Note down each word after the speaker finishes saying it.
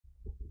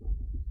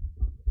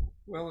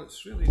Well,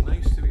 it's really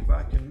nice to be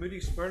back in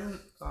Moodiesburn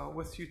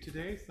with you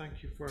today.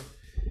 Thank you for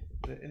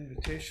the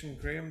invitation,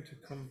 Graham, to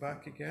come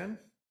back again.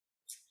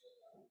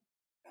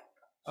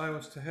 I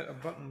was to hit a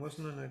button,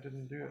 wasn't I? And I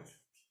didn't do it.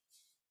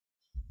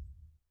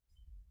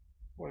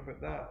 What about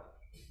that?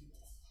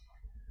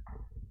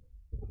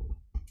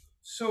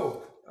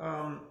 So,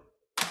 I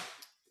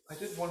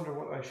did wonder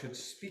what I should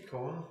speak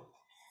on.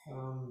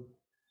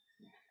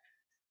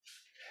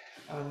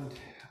 And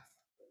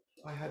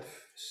I had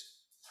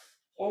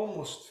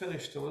almost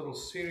finished a little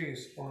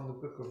series on the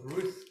book of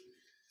Ruth,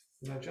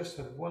 and I just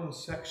had one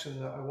section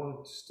that I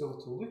wanted still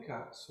to look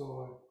at, so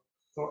I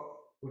thought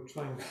we'd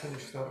try and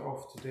finish that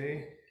off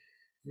today.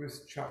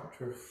 Ruth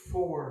chapter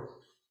 4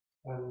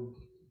 and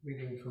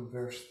reading from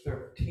verse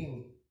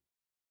 13.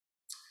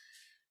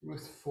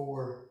 Ruth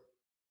 4,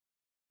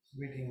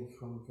 reading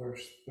from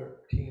verse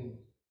 13.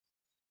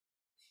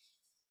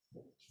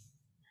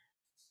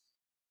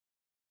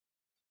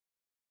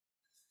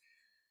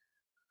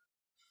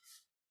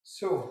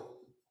 So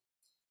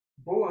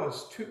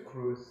Boaz took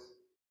Ruth,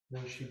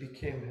 and she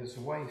became his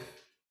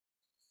wife.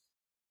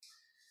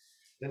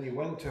 Then he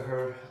went to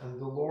her, and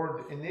the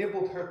Lord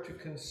enabled her to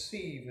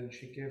conceive, and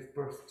she gave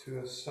birth to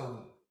a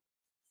son.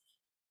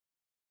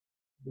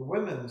 The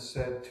women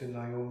said to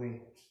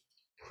Naomi,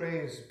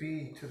 "Praise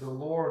be to the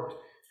Lord,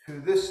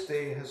 who this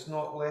day has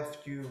not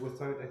left you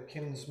without a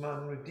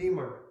kinsman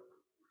redeemer.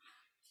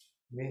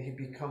 May he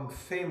become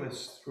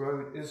famous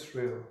throughout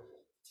Israel.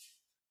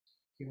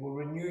 He will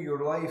renew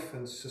your life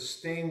and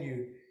sustain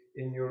you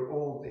in your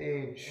old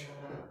age.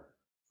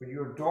 For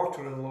your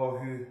daughter-in-law,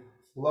 who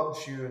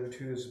loves you and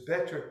who is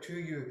better to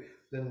you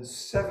than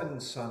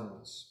 7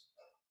 sons,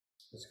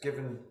 has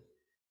given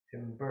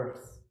him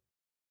birth."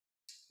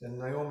 Then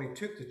Naomi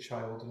took the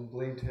child and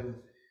laid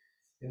him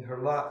in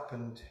her lap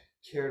and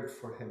cared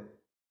for him.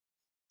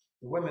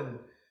 The women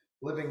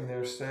living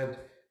there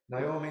said,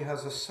 "Naomi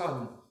has a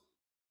son,"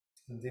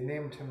 and they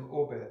named him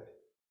Obed.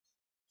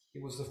 He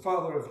was the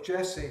father of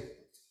Jesse,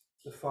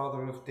 the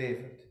father of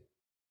David.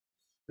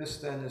 This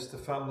then is the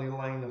family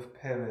line of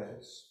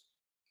Perez.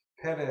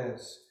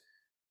 Perez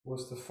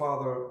was the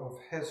father of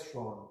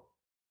Hezron.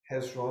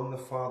 Hezron,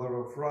 the father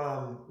of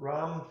Ram.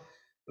 Ram,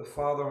 the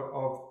father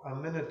of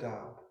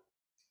Amminadab.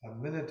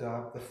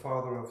 Amminadab, the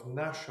father of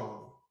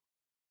Nahshon,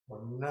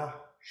 or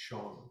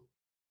Nahshon.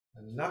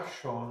 And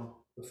Nahshon,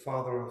 the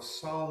father of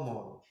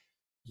Salmon.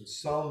 And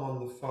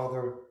Salmon, the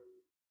father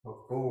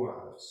of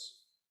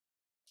Boaz.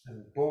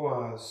 And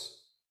Boaz,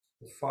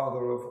 the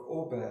father of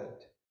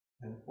Obed.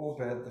 And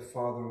Obed, the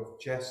father of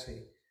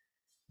Jesse.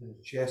 And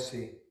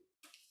Jesse,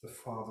 the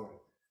father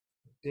of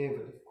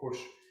David. Of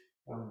course,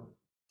 one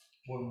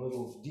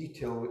little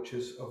detail which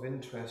is of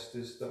interest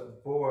is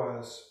that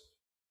Boaz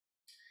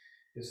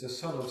is the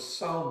son of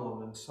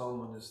Salmon, and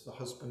Salmon is the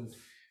husband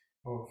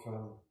of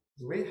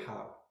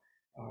Rahab,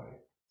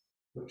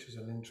 which is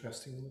an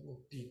interesting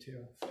little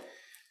detail.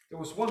 There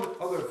was one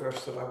other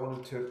verse that I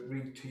wanted to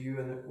read to you,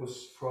 and it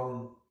was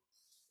from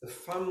the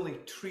family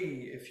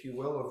tree, if you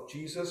will, of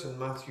Jesus in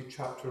Matthew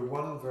chapter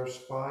 1, verse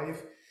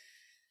 5.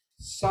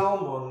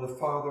 Salmon, the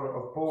father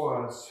of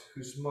Boaz,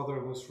 whose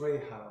mother was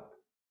Rahab.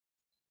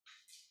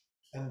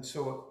 And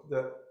so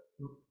that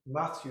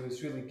Matthew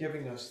is really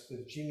giving us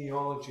the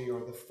genealogy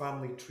or the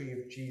family tree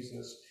of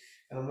Jesus.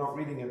 And I'm not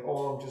reading it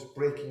all, I'm just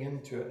breaking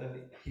into it.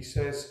 And he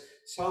says,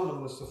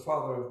 Salmon was the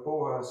father of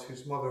Boaz,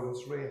 whose mother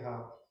was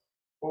Rahab.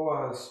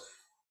 Boaz,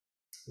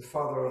 the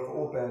father of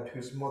Obed,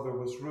 whose mother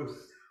was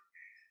Ruth.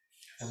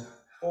 And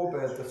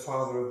Obed, the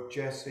father of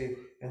Jesse,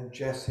 and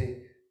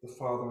Jesse, the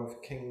father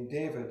of King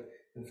David.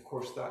 And of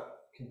course, that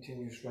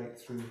continues right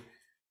through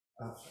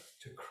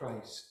to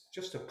Christ.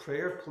 Just a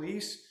prayer,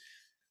 please,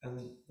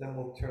 and then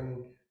we'll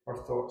turn our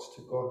thoughts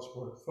to God's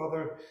word.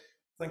 Father,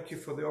 thank you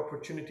for the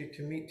opportunity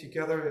to meet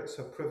together. It's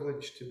a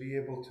privilege to be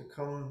able to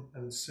come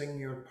and sing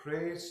your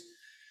praise,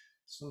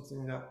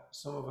 something that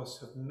some of us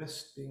have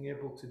missed being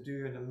able to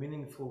do in a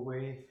meaningful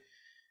way.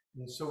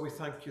 And so we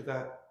thank you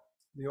that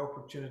the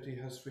opportunity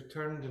has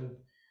returned,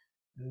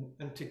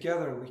 and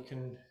together we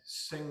can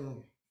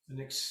sing and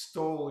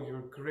extol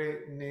your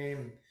great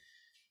name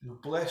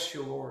and bless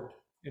you, Lord,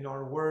 in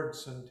our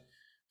words and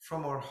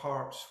from our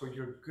hearts for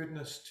your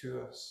goodness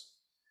to us.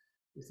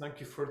 We thank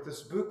you for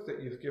this book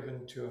that you've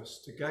given to us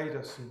to guide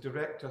us and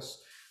direct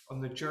us on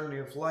the journey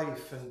of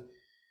life, and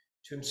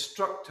to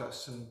instruct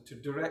us and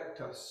to direct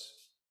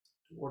us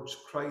towards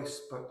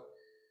Christ, but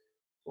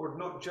Lord,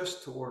 not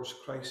just towards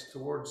Christ,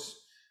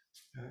 towards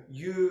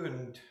you,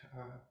 and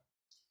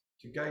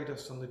to guide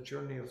us on the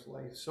journey of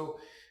life. So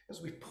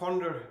as we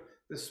ponder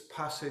this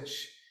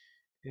passage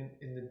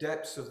in the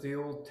depths of the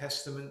Old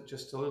Testament,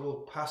 just a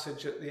little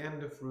passage at the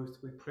end of Ruth,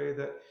 we pray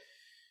that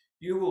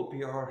you will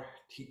be our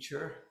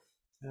teacher,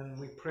 and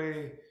we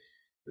pray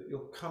that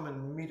you'll come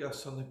and meet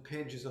us on the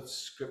pages of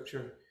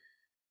Scripture,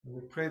 and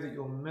we pray that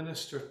you'll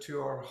minister to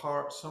our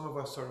hearts. Some of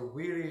us are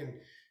weary and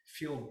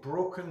feel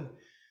broken,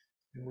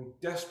 and we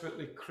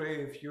desperately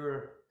crave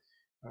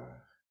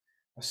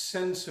a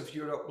sense of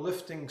your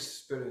uplifting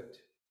spirit.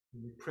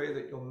 And we pray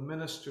that you'll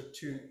minister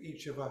to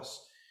each of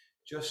us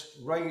just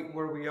right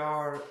where we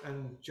are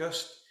and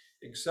just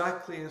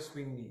exactly as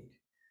we need,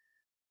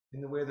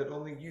 in the way that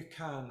only you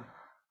can.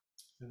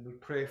 And we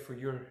pray for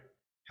your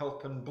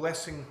help and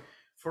blessing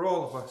for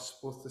all of us,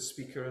 both the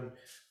speaker and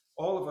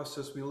all of us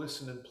as we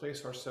listen and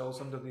place ourselves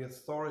under the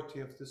authority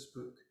of this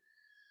book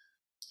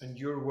and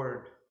your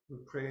word. We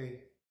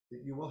pray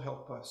that you will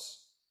help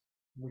us.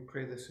 We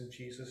pray this in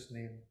Jesus'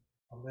 name.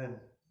 Amen.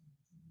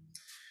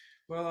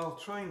 Well, I'll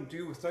try and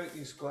do without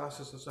these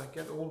glasses. As I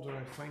get older,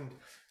 I find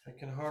I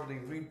can hardly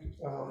read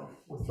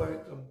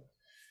without them.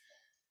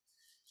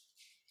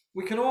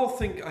 We can all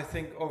think, I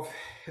think, of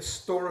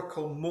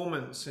historical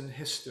moments in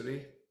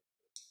history,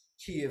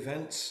 key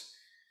events.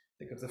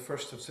 Think of the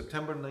 1st of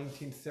September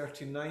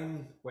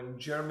 1939, when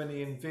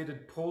Germany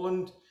invaded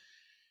Poland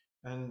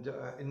and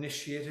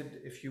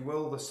initiated, if you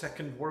will, the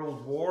Second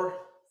World War.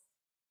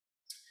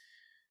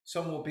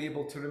 Some will be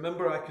able to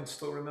remember. I can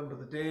still remember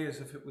the day as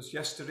if it was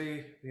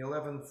yesterday, the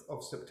 11th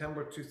of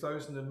September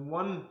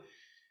 2001,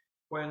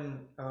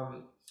 when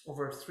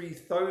over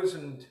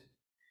 3,000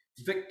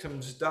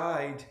 victims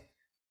died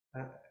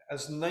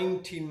as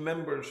 19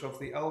 members of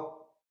the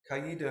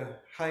Al-Qaeda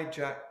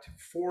hijacked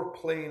 4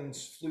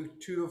 planes, flew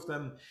 2 of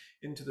them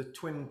into the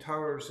Twin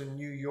Towers in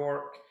New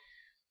York,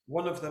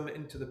 1 of them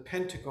into the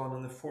Pentagon,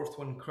 and the 4th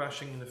one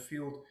crashing in a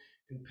field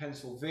in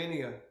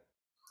Pennsylvania.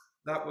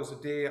 That was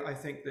a day, I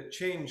think, that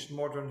changed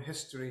modern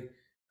history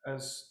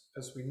as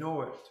we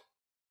know it.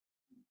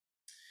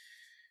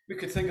 We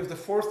could think of the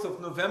 4th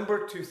of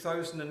November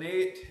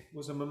 2008. It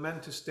was a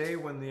momentous day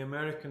when the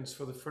Americans,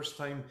 for the first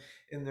time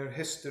in their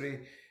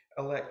history,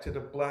 elected a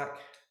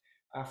black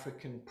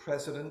African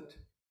president.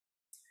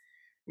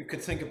 We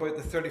could think about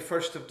the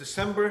 31st of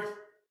December,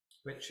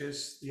 which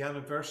is the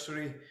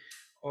anniversary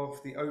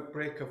of the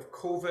outbreak of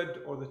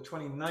COVID, or the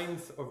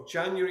 29th of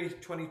January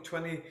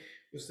 2020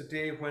 was the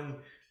day when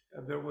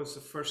there was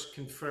the first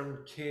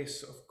confirmed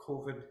case of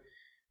COVID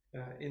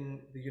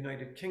in the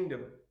United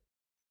Kingdom.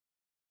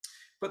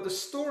 But the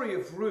story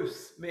of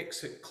Ruth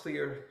makes it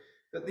clear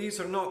that these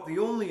are not the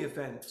only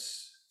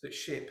events that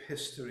shape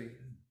history.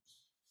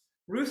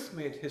 Ruth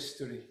made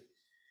history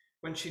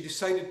when she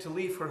decided to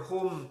leave her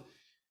home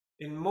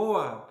in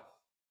Moab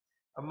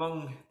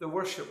among the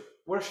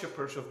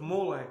worshippers of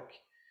Molech,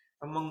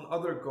 among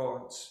other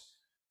gods,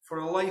 for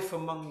a life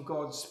among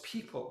God's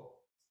people.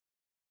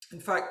 In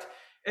fact,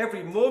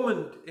 every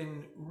moment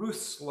in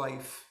Ruth's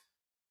life,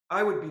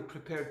 I would be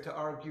prepared to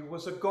argue,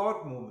 was a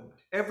God moment.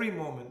 Every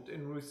moment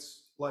in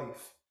Ruth's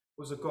life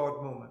was a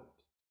God moment.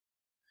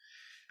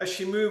 As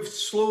she moved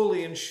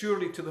slowly and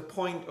surely to the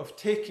point of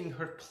taking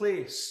her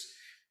place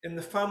in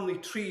the family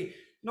tree,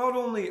 not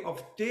only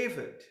of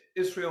David,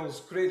 Israel's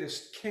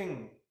greatest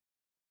king,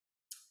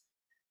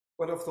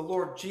 but of the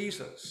Lord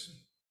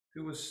Jesus,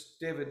 who was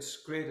David's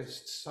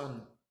greatest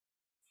son.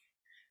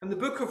 And the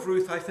book of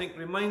Ruth, I think,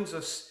 reminds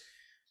us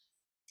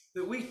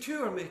that we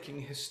too are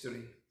making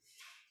history.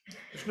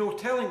 There's no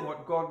telling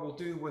what God will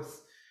do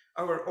with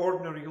our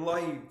ordinary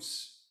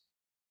lives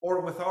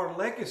or with our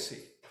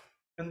legacy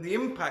and the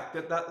impact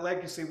that that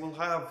legacy will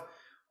have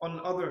on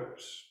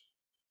others.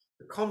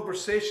 The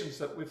conversations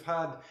that we've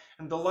had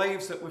and the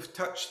lives that we've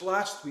touched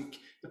last week,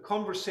 the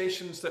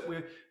conversations that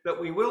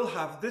we will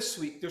have this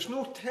week, there's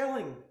no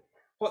telling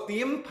what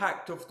the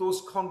impact of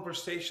those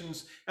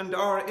conversations and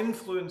our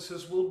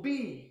influences will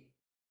be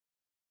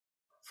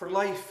for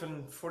life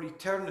and for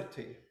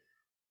eternity.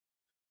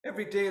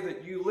 Every day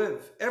that you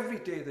live,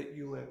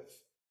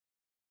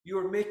 you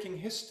are making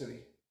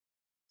history.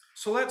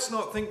 So let's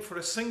not think for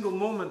a single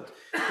moment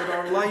that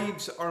our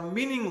lives are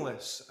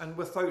meaningless and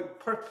without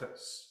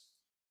purpose.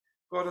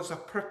 God has a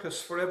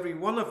purpose for every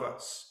one of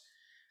us,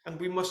 and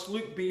we must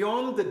look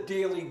beyond the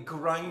daily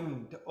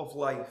grind of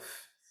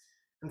life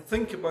and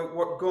think about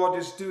what God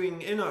is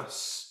doing in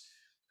us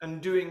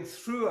and doing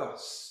through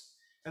us,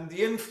 and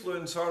the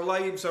influence our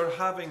lives are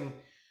having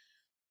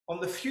on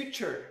the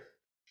future,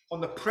 on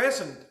the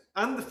present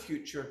and the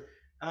future,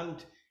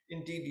 and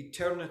indeed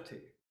eternity.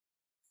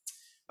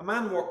 A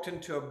man walked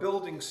onto a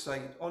building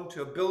site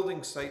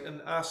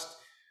and asked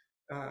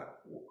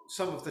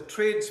some of the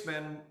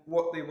tradesmen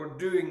what they were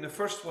doing. The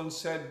first one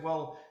said,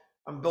 "Well,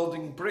 I'm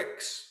building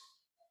bricks."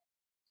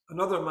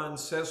 Another man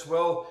says,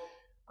 "Well,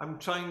 I'm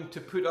trying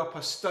to put up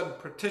a stud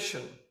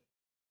partition."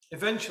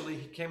 Eventually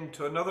he came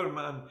to another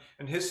man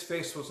and his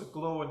face was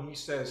aglow and he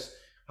says,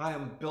 "I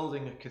am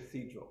building a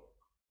cathedral."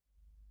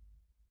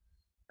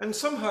 And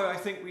somehow I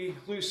think we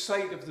lose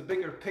sight of the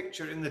bigger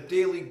picture in the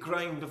daily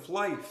grind of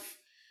life.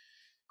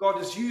 God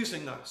is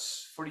using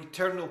us for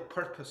eternal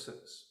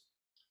purposes.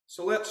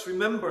 So let's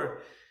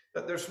remember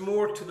that there's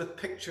more to the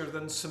picture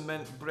than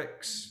cement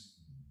bricks.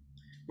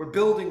 We're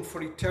building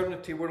for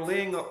eternity. We're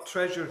laying up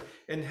treasure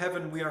in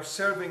heaven. We are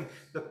serving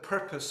the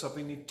purpose of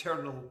an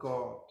eternal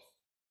God.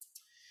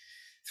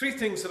 3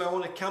 things that I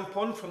want to camp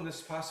on from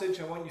this passage.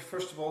 I want you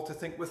first of all to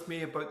think with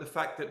me about the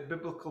fact that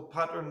biblical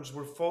patterns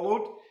were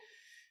followed.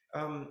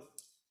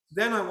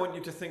 Then I want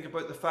you to think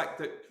about the fact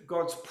that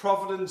God's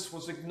providence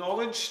was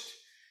acknowledged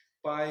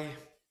by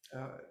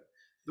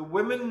The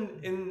women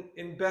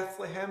in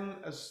Bethlehem,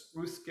 as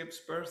Ruth gives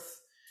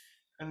birth,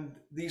 and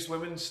these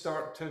women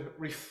start to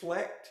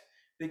reflect,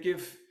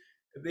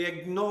 they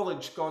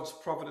acknowledge God's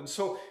providence.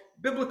 So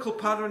biblical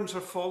patterns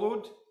are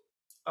followed.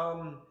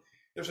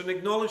 There's an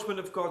acknowledgement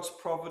of God's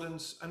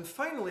providence. And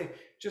finally,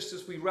 just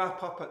as we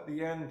wrap up at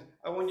the end,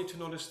 I want you to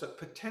notice that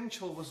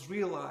potential was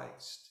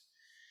realized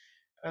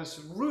as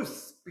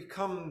Ruth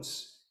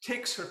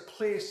takes her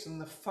place in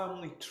the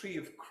family tree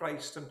of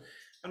Christ. And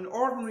an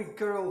ordinary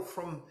girl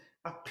from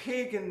a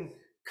pagan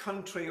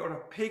country or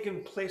a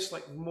pagan place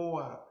like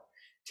Moab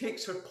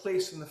takes her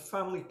place in the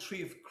family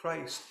tree of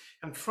Christ.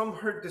 And from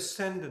her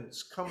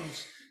descendants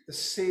comes the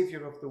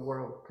Savior of the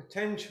world.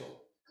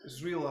 Potential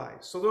is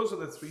realized. So those are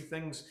the three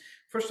things.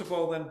 First of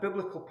all, then,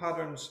 biblical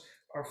patterns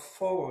are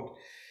followed.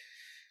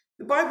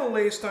 The Bible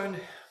lays down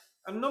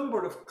a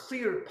number of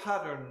clear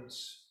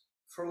patterns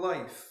for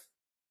life.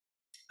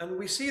 And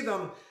we see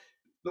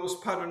those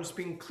patterns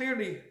being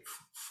clearly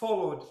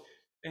followed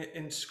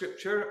in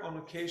Scripture on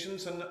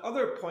occasions. And at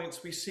other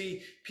points, we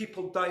see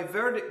people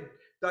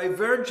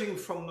diverging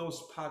from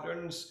those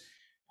patterns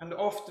and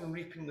often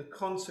reaping the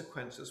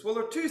consequences. Well,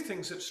 there are two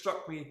things that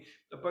struck me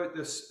about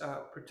this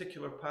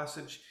particular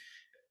passage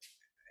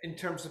in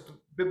terms of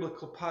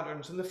biblical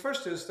patterns. And the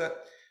first is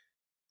that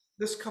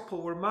this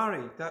couple were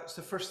married. That's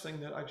the first thing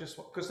that I just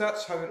want, because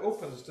that's how it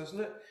opens, doesn't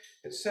it?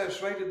 It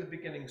says right at the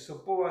beginning,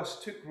 so Boaz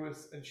took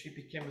Ruth and she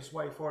became his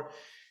wife. Or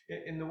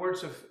in the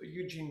words of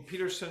Eugene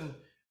Peterson,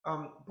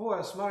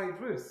 Boaz married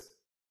Ruth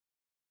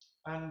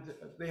and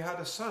they had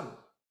a son.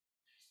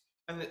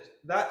 And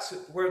that's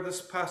where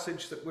this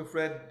passage that we've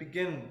read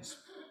begins.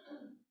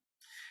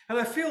 And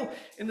I feel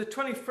in the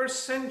 21st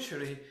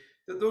century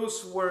that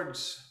those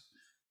words,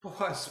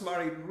 Boaz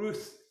married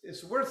Ruth,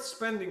 is worth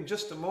spending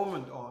just a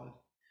moment on.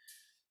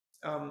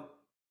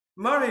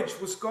 Marriage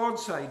was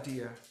God's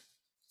idea.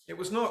 It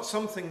was not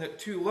something that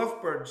two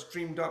lovebirds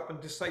dreamed up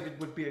and decided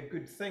would be a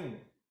good thing.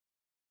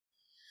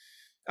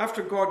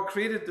 After God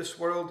created this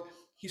world,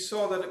 he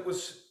saw that it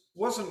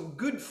wasn't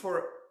good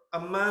for a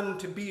man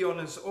to be on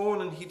his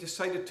own, and he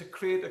decided to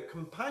create a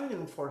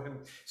companion for him,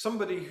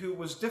 somebody who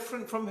was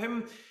different from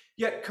him,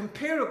 yet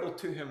comparable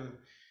to him,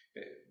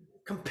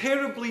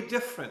 comparably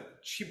different.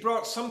 She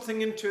brought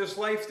something into his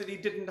life that he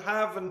didn't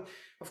have, and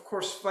of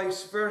course,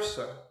 vice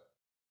versa.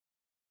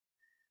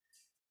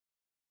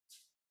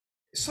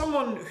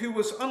 Someone who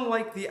was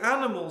unlike the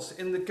animals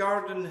in the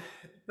garden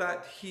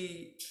that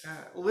he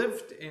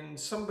lived in,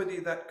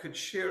 somebody that could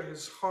share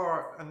his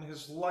heart and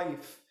his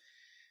life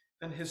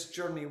and his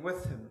journey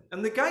with him.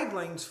 And the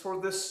guidelines for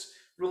this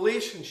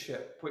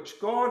relationship, which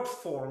God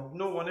formed,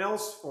 no one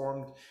else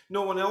formed,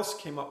 no one else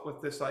came up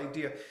with this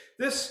idea.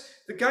 The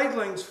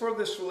guidelines for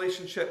this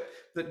relationship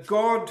that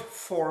God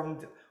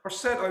formed are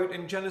set out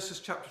in Genesis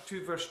chapter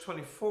 2, verse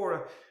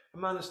 24. A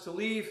man is to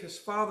leave his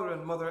father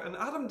and mother, and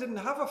Adam didn't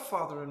have a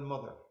father and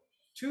mother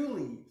to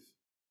leave.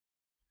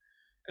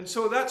 And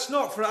so that's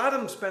not for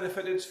Adam's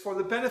benefit, it's for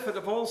the benefit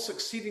of all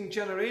succeeding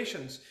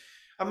generations.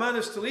 A man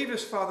is to leave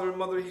his father and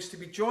mother, he's to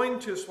be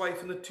joined to his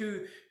wife, and the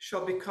two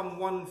shall become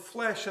one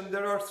flesh. And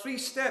there are 3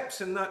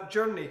 steps in that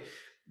journey.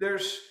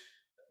 There's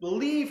the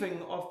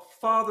leaving of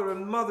father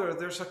and mother,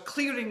 there's a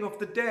clearing of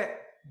the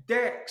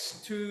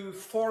decks to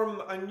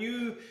form a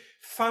new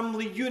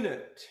family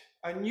unit.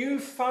 A new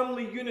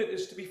family unit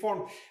is to be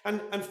formed.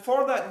 And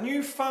for that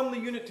new family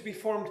unit to be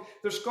formed,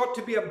 there's got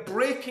to be a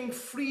breaking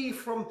free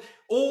from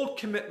old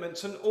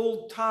commitments and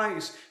old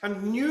ties.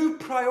 And new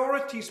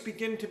priorities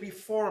begin to be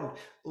formed.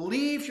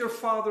 Leave your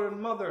father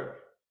and mother.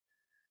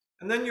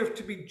 And then you're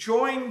to be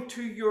joined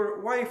to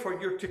your wife,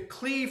 or you're to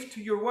cleave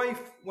to your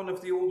wife, one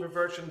of the older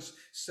versions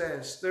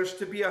says. There's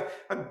to be a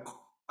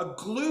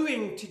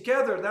gluing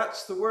together.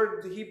 That's the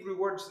word, the Hebrew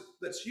word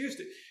that's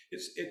used.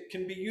 It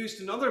can be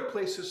used in other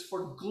places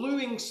for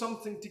gluing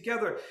something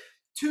together.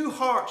 2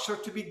 hearts are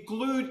to be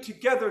glued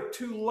together.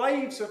 2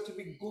 lives are to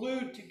be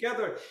glued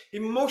together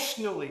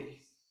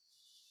emotionally.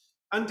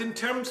 And in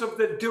terms of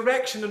the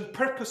direction and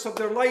purpose of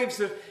their lives,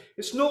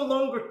 it's no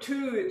longer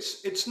 2,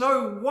 it's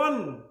now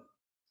 1.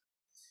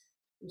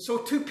 And so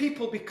 2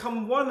 people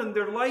become 1 and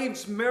their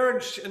lives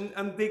merge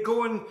and they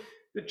go on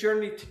the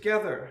journey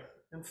together.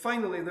 And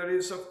finally, there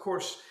is, of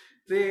course,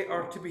 they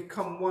are to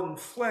become one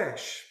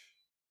flesh,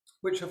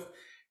 which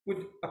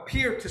would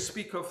appear to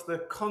speak of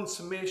the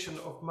consummation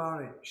of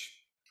marriage.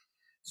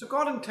 So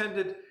God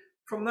intended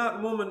from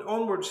that moment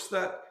onwards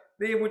that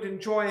they would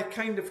enjoy a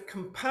kind of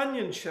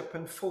companionship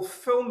and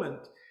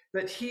fulfillment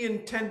that he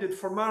intended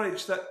for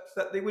marriage,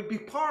 that they would be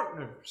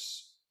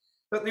partners,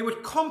 that they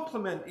would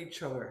complement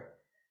each other,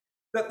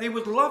 that they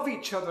would love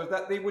each other,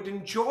 that they would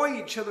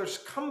enjoy each other's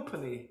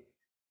company.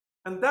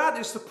 And that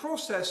is the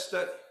process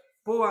that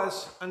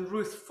Boaz and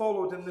Ruth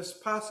followed in this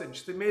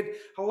passage. They made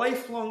a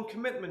lifelong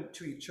commitment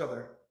to each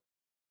other.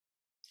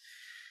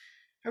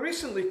 I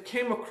recently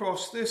came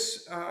across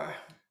this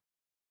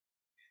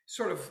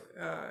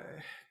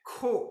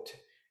quote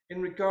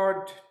in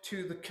regard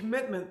to the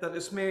commitment that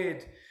is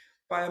made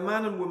by a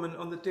man and woman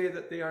on the day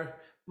that they are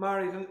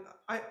married. And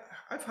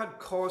I've had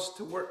cause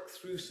to work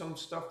through some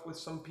stuff with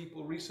some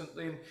people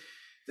recently, and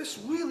this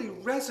really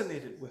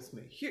resonated with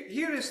me.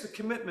 Here is the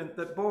commitment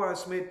that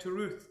Boaz made to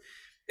Ruth.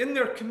 In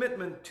their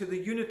commitment to the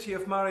unity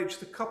of marriage,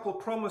 the couple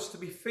promised to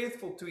be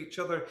faithful to each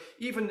other,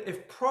 even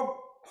if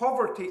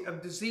poverty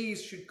and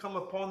disease should come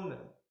upon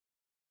them.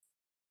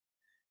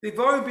 They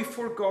vow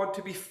before God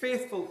to be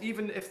faithful,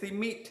 even if they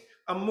meet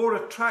a more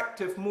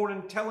attractive, more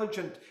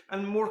intelligent,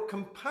 and more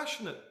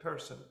compassionate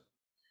person.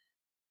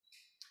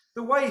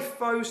 The wife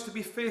vows to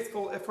be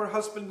faithful if her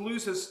husband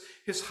loses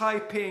his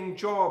high-paying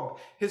job,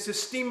 his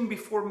esteem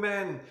before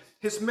men,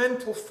 his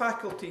mental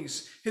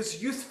faculties,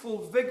 his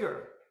youthful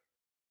vigor.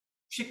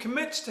 She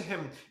commits to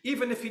him,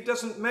 even if he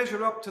doesn't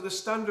measure up to the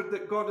standard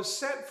that God has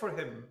set for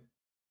him,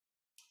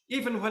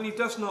 even when he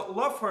does not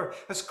love her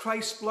as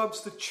Christ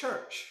loves the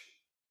church.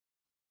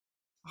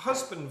 A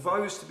husband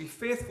vows to be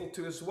faithful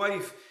to his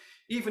wife,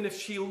 even if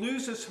she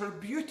loses her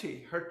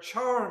beauty, her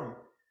charm,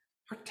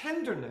 her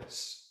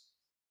tenderness.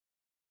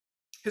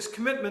 His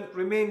commitment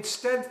remains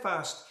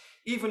steadfast,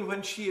 even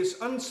when she is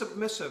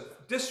unsubmissive,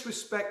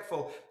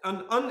 disrespectful,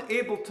 and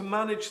unable to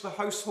manage the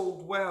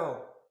household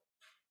well.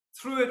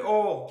 Through it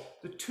all,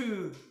 the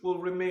two will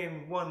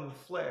remain one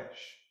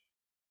flesh.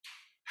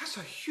 That's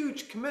a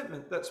huge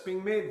commitment that's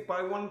being made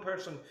by one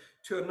person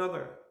to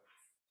another.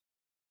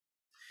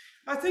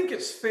 I think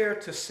it's fair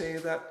to say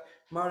that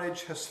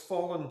marriage has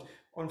fallen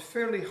on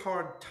fairly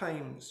hard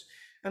times.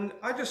 And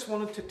I just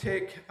wanted to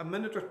take a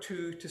minute or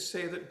two to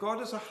say that God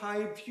has a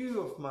high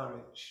view of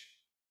marriage,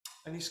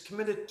 and he's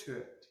committed to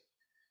it.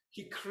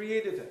 He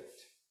created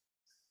it.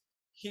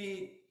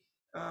 He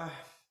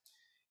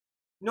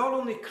not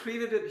only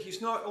created it, he's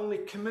not only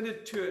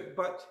committed to it,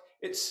 but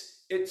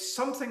it's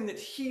something that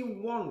he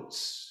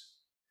wants.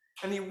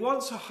 And he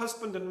wants a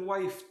husband and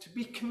wife to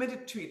be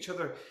committed to each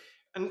other,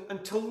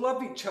 and to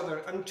love each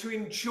other, and to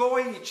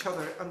enjoy each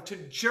other, and to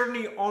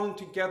journey on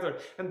together.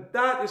 And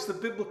that is the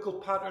biblical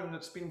pattern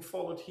that's being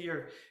followed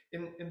here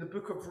in the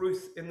book of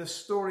Ruth, in the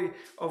story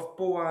of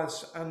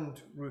Boaz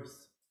and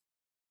Ruth.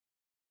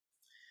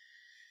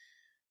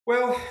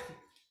 Well,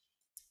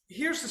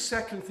 here's the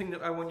second thing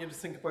that I want you to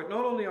think about.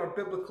 Not only are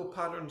biblical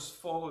patterns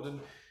followed, and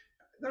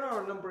there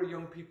are a number of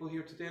young people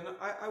here today, and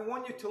I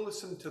want you to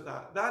listen to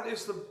that. That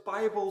is the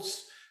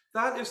Bible's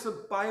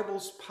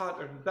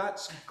pattern.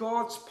 That's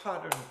God's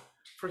pattern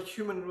for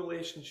human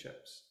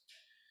relationships.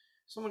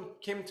 Someone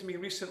came to me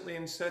recently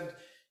and said,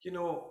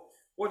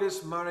 what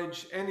is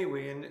marriage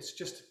anyway? And it's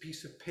just a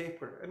piece of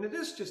paper. And it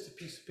is just a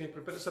piece of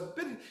paper, but it's a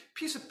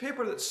piece of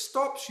paper that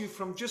stops you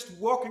from just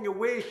walking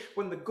away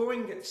when the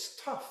going gets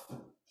tough.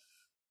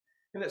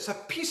 And it's a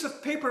piece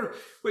of paper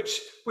which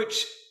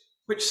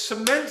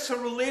cements a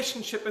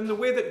relationship in the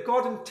way that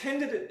God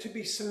intended it to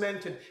be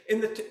cemented,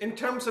 in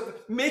terms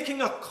of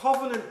making a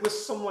covenant with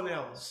someone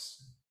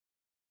else.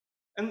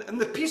 And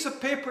the piece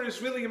of paper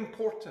is really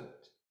important.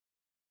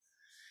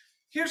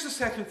 Here's the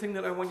second thing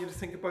that I want you to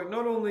think about.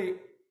 Not only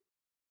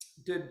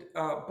did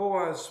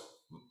Boaz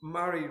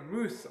marry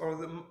Ruth, or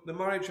the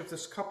marriage of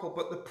this couple,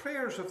 but the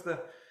prayers of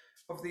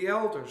the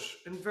elders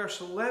in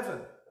verse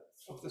 11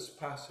 of this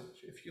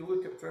passage. If you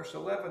look at verse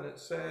 11, it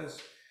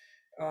says,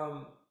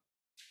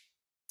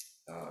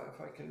 if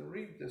I can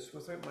read this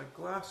without my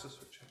glasses,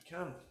 which I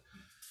can't.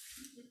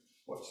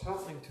 What's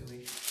happening to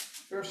me?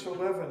 Verse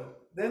 11.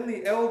 Then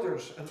the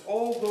elders and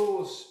all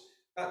those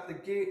at the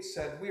gate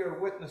said, "We are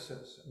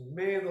witnesses, and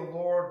may the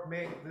Lord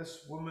make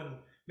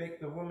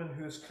the woman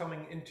who is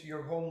coming into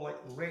your home like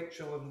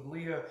Rachel and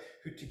Leah,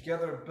 who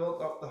together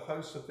built up the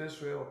house of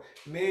Israel.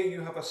 May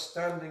you have a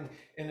standing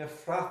in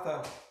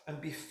Ephrathah and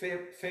be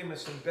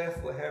famous in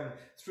Bethlehem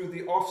through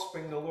the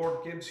offspring the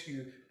Lord gives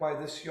you by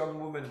this young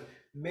woman.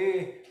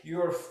 May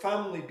your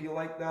family be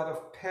like that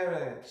of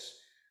Perez,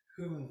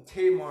 whom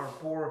Tamar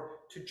bore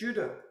to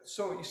Judah."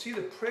 So you see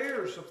the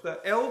prayers of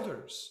the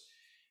elders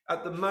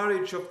at the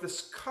marriage of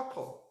this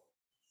couple.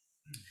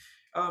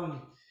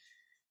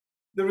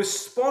 The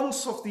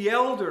response of the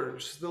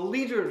elders, the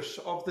leaders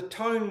of the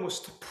town,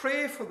 was to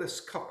pray for this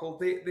couple.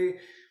 They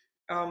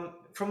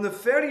from the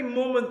very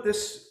moment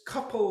this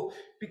couple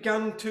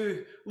began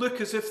to look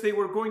as if they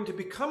were going to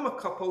become a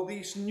couple,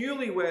 these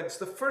newlyweds,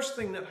 the first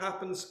thing that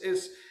happens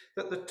is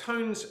that the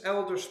town's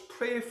elders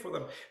pray for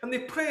them. And they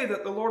pray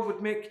that the Lord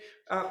would make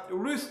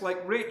Ruth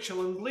like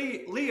Rachel and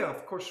Leah.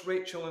 Of course,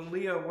 Rachel and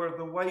Leah were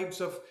the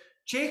wives of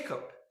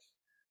Jacob.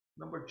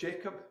 Remember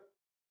Jacob?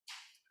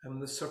 And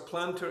the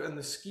supplanter and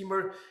the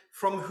schemer,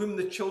 from whom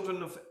the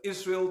children of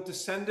Israel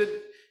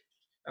descended.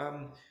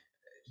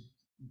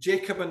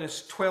 Jacob and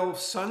his 12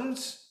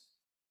 sons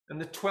and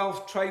the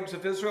 12 tribes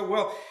of Israel.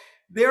 Well,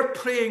 they're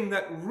praying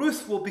that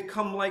Ruth will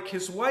become like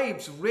his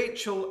wives,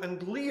 Rachel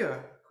and Leah,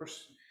 of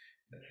course.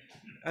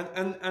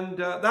 And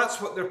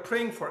that's what they're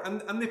praying for.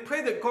 And they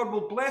pray that God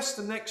will bless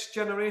the next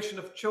generation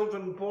of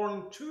children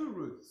born to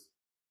Ruth.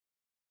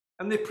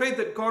 And they prayed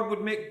that God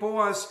would make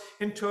Boaz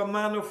into a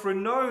man of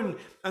renown,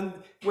 and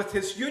with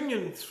his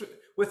union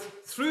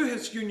through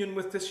his union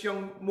with this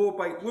young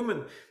Moabite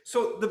woman.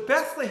 So the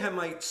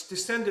Bethlehemites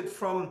descended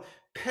from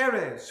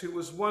Perez, who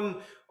was one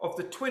of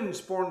the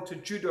twins born to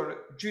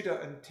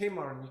Judah and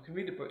Tamar, and you can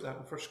read about that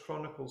in 1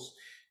 Chronicles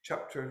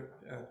chapter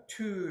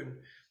 2,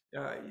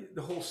 and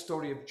the whole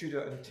story of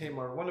Judah and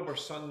Tamar. One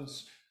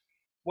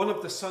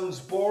of the sons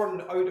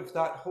born out of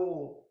that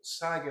whole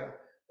saga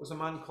was a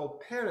man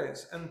called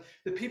Perez, and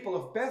the people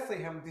of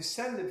Bethlehem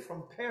descended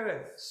from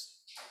Perez.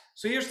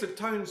 So here's the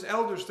town's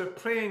elders. They're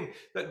praying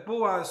that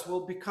Boaz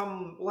will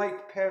become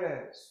like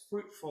Perez,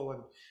 fruitful,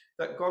 and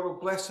that God will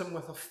bless him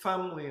with a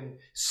family and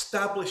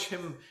establish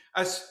him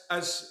as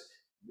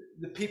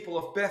the people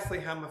of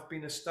Bethlehem have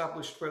been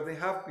established where they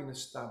have been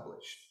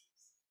established.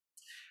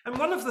 And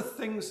one of the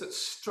things that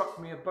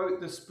struck me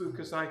about this book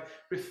as I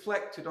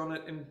reflected on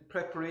it in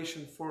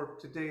preparation for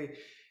today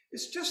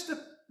is just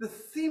the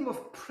theme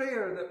of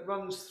prayer that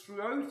runs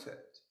throughout it.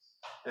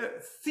 A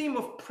theme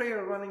of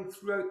prayer running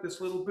throughout this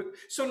little book.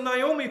 So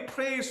Naomi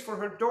prays for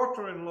her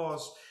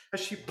daughter-in-laws as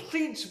she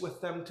pleads with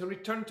them to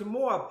return to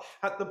Moab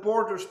at the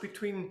borders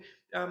between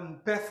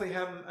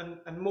Bethlehem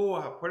and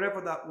Moab,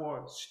 wherever that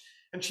was.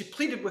 And she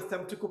pleaded with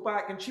them to go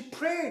back, and she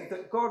prayed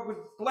that God would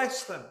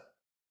bless them.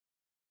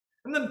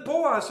 And then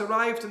Boaz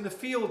arrived in the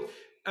field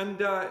and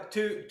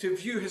to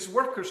view his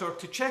workers, or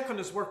to check on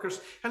his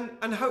workers. And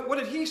what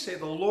did he say?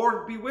 The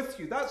Lord be with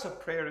you. That's a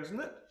prayer, isn't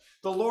it?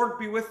 The Lord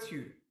be with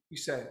you, he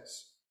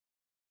says.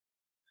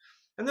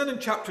 And then in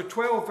chapter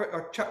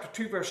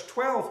 2, verse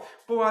 12,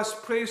 Boaz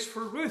prays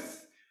for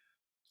Ruth.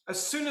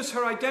 As soon as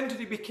her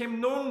identity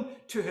became known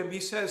to him,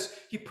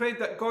 he prayed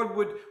that God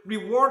would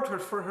reward her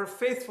for her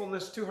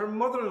faithfulness to her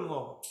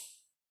mother-in-law.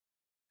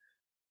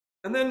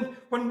 And then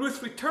when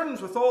Ruth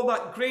returns with all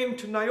that grain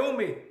to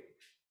Naomi,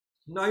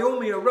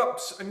 Naomi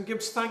erupts and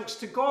gives thanks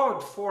to God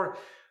for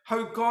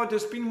how God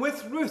has been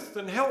with Ruth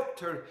and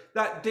helped her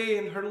that day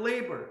in her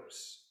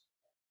labors.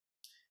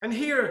 And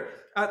here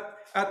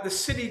at the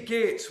city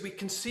gates, we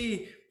can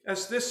see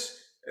as this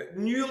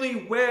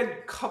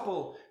newly-wed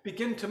couple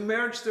begin to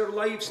merge their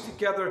lives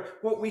together,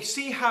 what we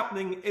see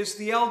happening is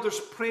the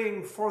elders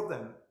praying for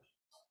them.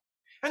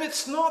 And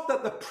it's not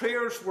that the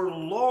prayers were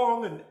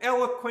long and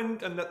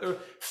eloquent and that they're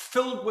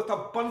filled with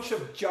a bunch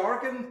of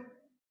jargon,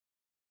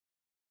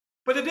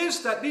 but it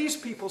is that these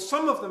people,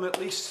 some of them at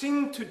least,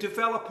 seemed to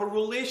develop a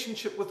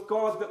relationship with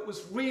God that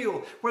was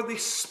real, where they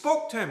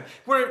spoke to him,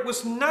 where it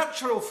was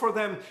natural for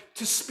them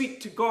to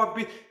speak to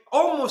God,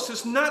 almost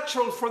as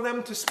natural for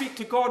them to speak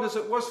to God as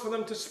it was for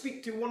them to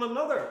speak to one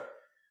another.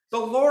 The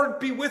Lord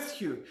be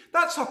with you.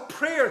 That's a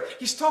prayer.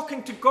 He's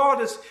talking to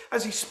God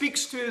as he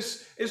speaks to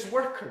his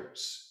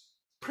workers.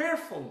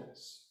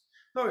 Prayerfulness.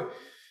 Now,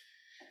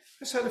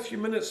 I said a few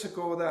minutes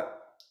ago that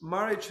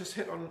marriage has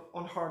hit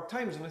on hard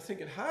times, and I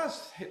think it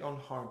has hit on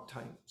hard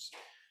times.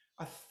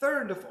 A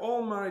third of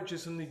all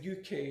marriages in the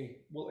UK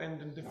will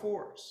end in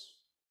divorce.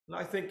 And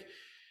I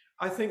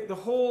think the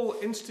whole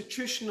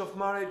institution of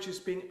marriage is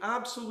being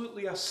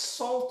absolutely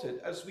assaulted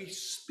as we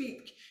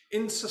speak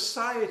in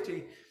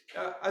society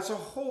as a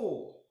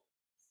whole.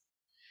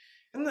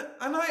 And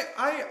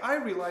I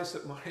realize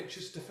that marriage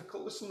is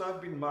difficult. Listen, I've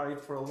been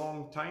married for a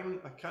long time.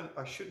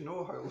 I should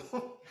know how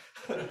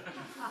long.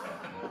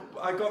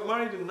 I got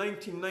married in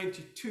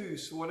 1992,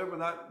 so whatever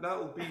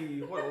that'll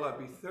be, what will that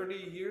be, 30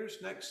 years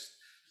next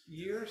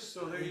year?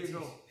 So there you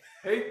go.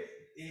 Hey?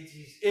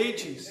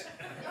 Ages.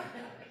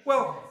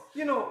 Well,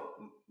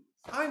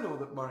 I know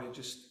that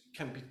marriages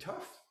can be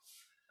tough,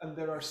 and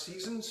there are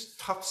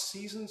tough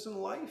seasons in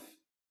life.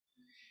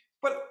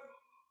 But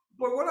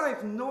what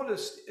I've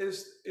noticed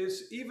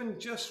is even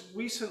just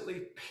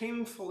recently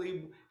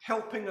painfully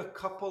helping a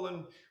couple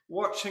and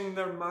watching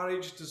their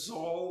marriage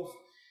dissolve,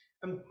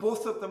 and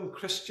both of them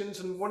Christians,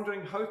 and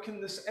wondering, how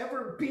can this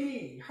ever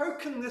be? How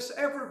can this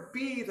ever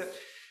be that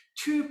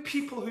two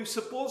people who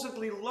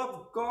supposedly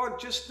love God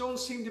just don't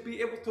seem to be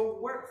able to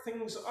work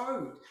things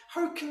out?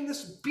 How can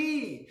this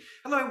be?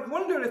 And I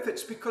wonder if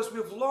it's because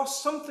we've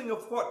lost something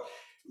of what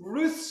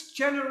Ruth's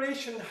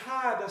generation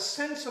had, a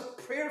sense of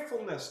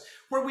prayerfulness,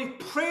 where we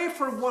pray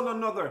for one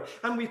another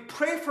and we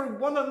pray for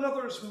one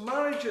another's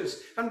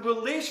marriages and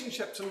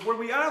relationships, and where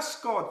we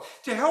ask God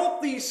to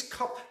help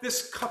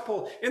this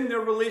couple in their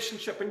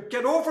relationship and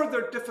get over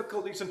their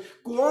difficulties and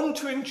go on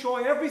to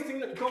enjoy everything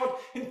that God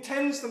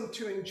intends them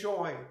to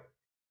enjoy.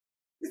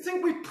 You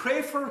think we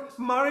pray for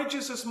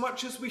marriages as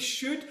much as we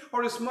should,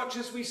 or as much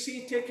as we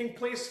see taking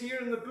place here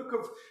in the book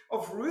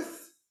of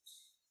Ruth?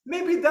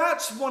 Maybe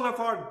that's one of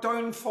our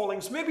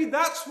downfallings. Maybe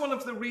that's one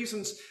of the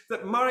reasons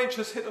that marriage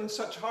has hit on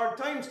such hard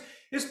times,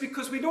 is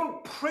because we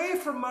don't pray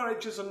for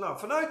marriages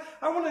enough. And I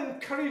want to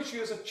encourage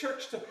you as a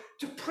church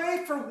to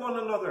pray for one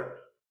another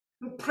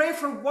and pray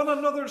for one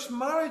another's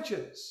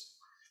marriages.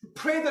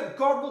 Pray that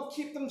God will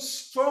keep them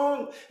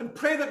strong, and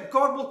pray that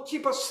God will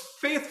keep us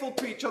faithful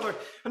to each other,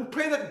 and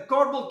pray that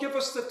God will give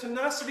us the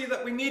tenacity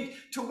that we need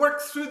to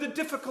work through the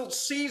difficult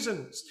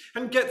seasons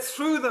and get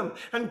through them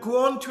and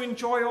go on to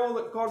enjoy all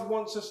that God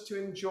wants us to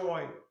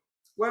enjoy.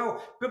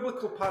 Well,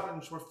 biblical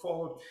patterns were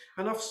followed.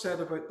 Enough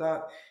said about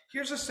that.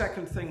 Here's a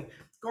second thing.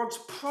 God's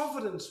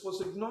providence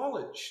was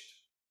acknowledged.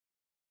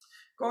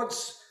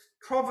 God's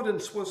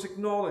providence was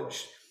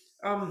acknowledged.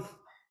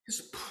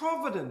 His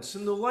providence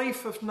in the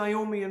life of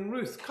Naomi and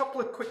Ruth. A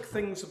couple of quick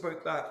things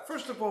about that.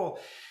 First of all,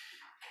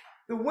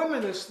 the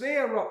women, as they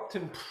erupt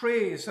in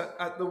praise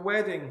at the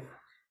wedding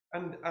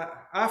and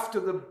after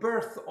the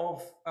birth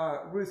of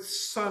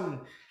Ruth's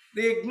son,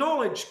 they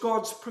acknowledge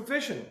God's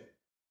provision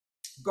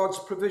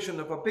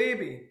of a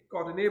baby.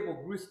 God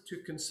enabled Ruth to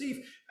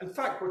conceive. In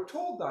fact, we're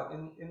told that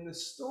in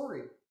this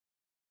story.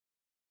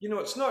 You know,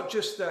 it's not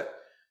just that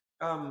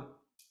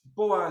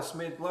Boaz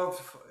made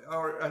love,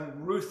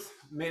 and Ruth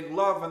made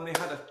love, and they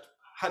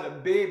had a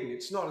baby.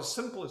 It's not as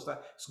simple as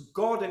that. It's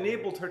God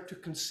enabled her to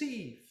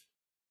conceive.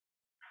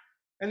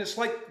 And it's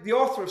like the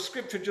author of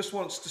Scripture just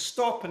wants to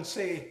stop and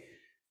say,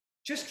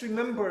 just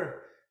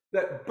remember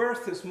that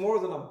birth is more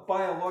than a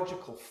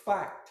biological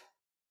fact.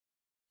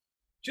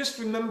 Just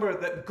remember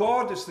that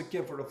God is the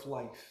giver of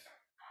life.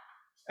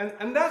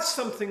 And that's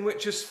something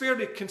which is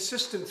fairly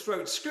consistent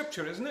throughout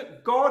Scripture, isn't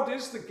it? God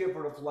is the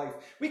giver of life.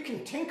 We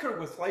can tinker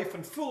with life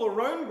and fool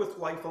around with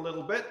life a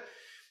little bit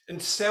in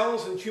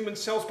cells and human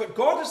cells, but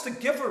God is the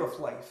giver of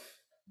life.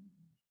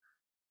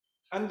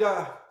 And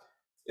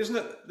isn't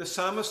it the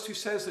psalmist who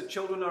says that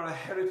children are a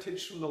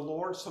heritage from the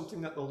Lord,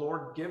 something that the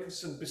Lord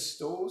gives and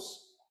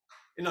bestows?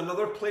 In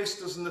another place,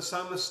 doesn't the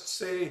psalmist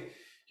say,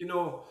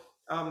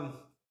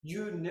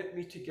 you knit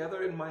me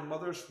together in my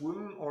mother's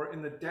womb, or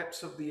in the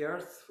depths of the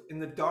earth, in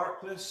the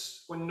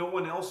darkness, when no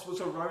one else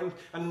was around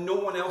and no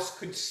one else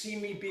could see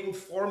me being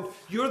formed.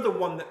 You're the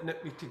one that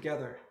knit me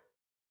together.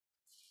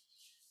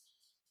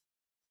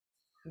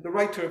 The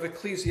writer of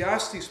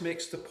Ecclesiastes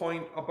makes the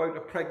point about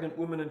a pregnant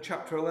woman in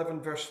chapter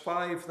 11, verse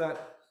 5,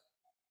 that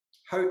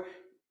how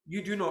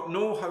you do not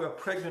know how a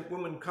pregnant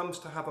woman comes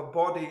to have a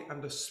body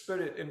and a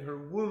spirit in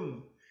her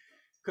womb.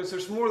 Because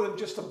there's more than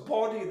just a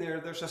body there,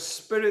 there's a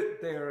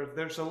spirit there,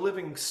 there's a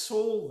living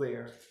soul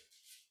there.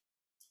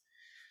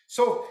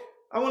 So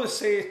I want to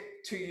say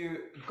to you,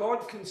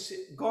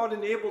 God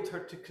enabled her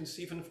to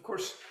conceive, and of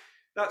course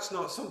that's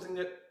not something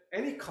that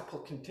any couple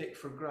can take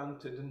for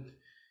granted.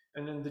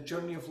 And in the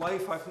journey of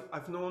life,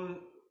 I've known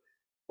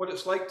what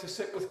it's like to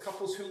sit with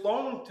couples who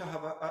long to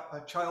have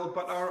a child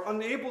but are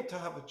unable to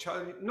have a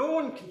child. No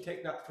one can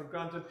take that for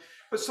granted.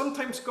 But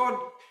sometimes God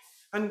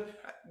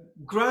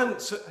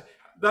grants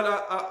that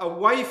a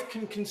wife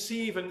can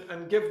conceive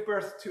and give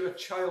birth to a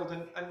child.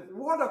 And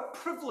what a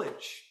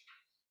privilege.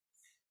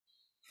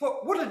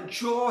 What a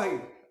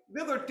joy.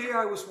 The other day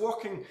I was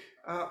walking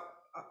out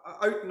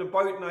and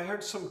about, and I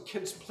heard some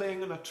kids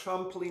playing on a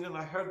trampoline, and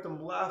I heard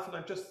them laugh, and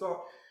I just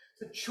thought,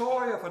 the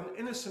joy of an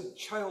innocent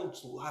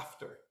child's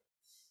laughter.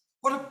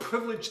 What a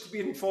privilege to be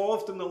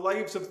involved in the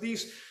lives of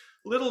these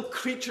little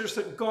creatures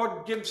that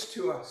God gives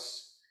to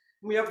us.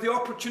 We have the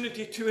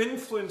opportunity to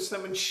influence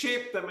them and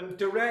shape them and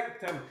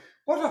direct them.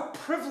 What a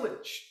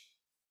privilege.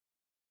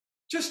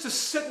 Just to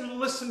sit and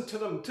listen to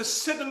them, to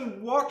sit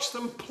and watch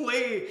them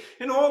play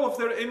in all of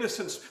their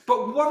innocence.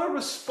 But what a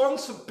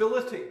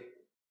responsibility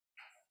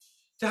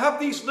to have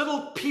these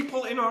little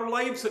people in our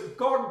lives that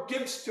God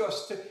gives to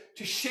us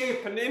to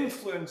shape and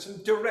influence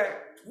and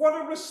direct. What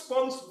a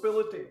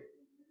responsibility.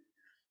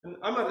 And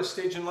I'm at a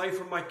stage in life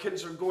where my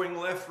kids are going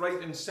left,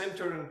 right, and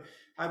center, and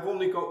I've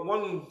only got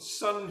one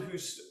son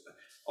who's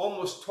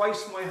almost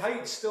twice my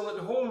height still at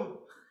home.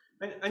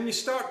 And you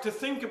start to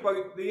think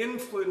about the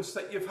influence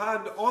that you've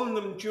had on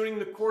them during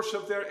the course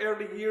of their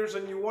early years,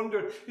 and you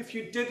wonder if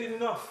you did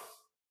enough.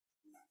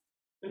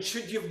 And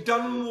should you have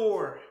done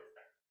more?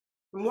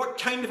 And what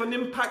kind of an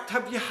impact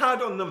have you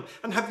had on them?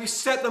 And have you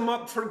set them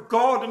up for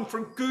God and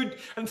for good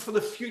and for the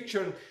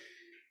future? And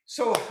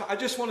so I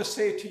just want to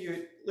say to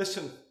you,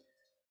 listen,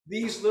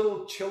 these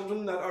little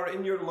children that are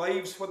in your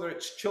lives, whether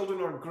it's children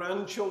or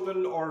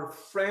grandchildren or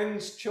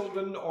friends'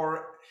 children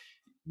or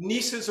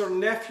nieces or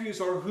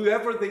nephews or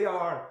whoever they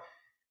are,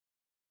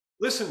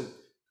 listen,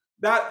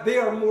 that they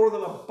are more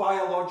than a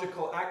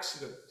biological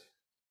accident.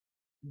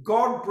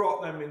 God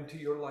brought them into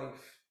your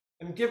life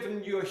and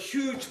given you a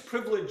huge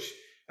privilege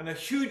and a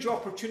huge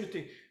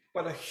opportunity,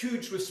 but a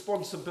huge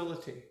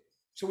responsibility.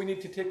 So we need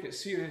to take it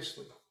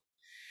seriously.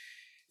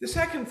 The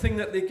second thing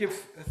that they give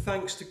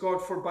thanks to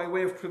God for by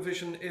way of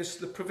provision is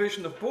the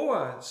provision of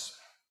Boaz.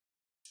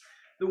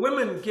 The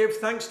women gave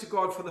thanks to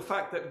God for the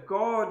fact that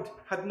God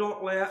had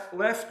not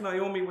left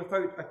Naomi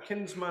without a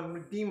kinsman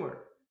redeemer.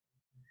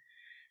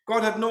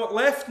 God had not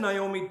left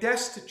Naomi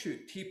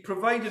destitute. He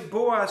provided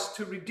Boaz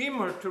to redeem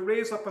her, to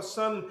raise up a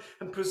son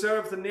and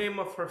preserve the name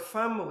of her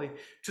family,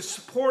 to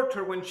support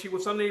her when she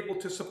was unable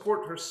to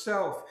support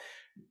herself.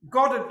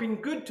 God had been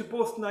good to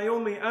both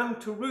Naomi and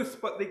to Ruth,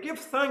 but they give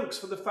thanks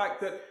for the fact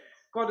that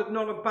God had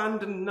not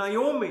abandoned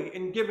Naomi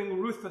in giving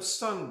Ruth a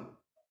son.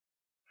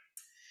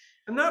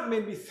 And that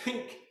made me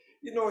think,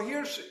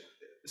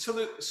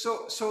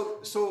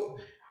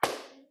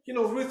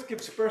 Ruth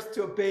gives birth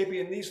to a baby,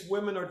 and these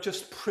women are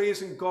just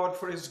praising God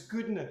for his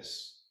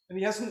goodness. And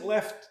he hasn't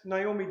left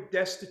Naomi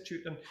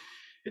destitute. And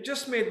it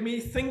just made me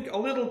think a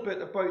little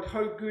bit about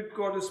how good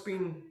God has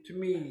been to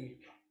me.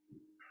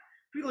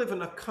 We live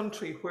in a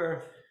country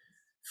where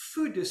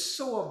food is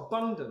so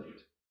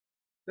abundant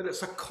that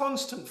it's a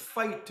constant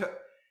fight,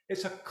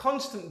 it's a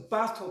constant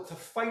battle to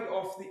fight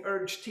off the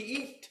urge to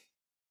eat.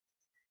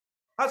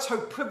 That's how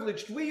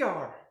privileged we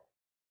are.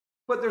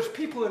 But there's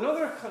people in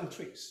other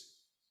countries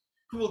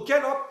who will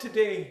get up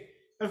today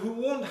and who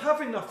won't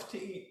have enough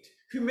to eat,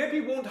 who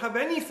maybe won't have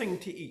anything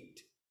to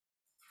eat.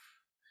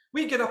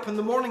 We get up in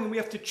the morning and we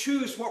have to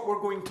choose what we're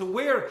going to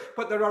wear,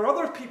 but there are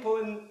other people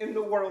in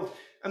the world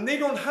and they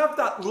don't have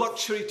that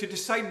luxury to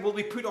decide will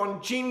they put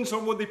on jeans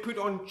or will they put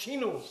on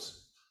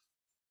chinos.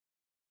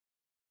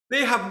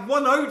 They have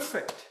one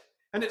outfit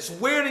and it's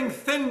wearing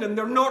thin and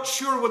they're not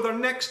sure where their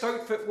next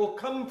outfit will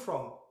come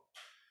from.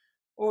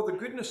 Oh, the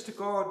goodness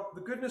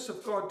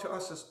of God to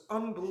us is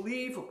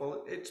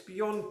unbelievable. It's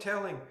beyond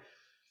telling.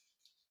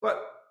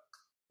 But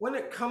when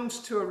it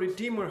comes to a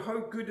Redeemer, how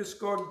good has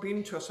God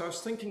been to us? I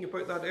was thinking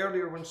about that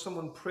earlier when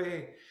someone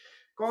prayed.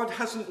 God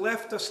hasn't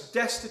left us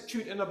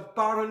destitute in a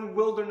barren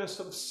wilderness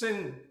of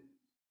sin.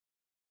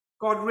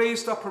 God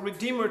raised up a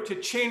Redeemer to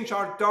change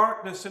our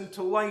darkness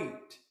into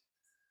light,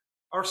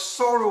 our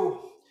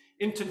sorrow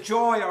into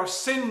joy, our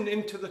sin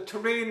into the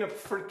terrain of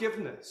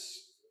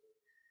forgiveness.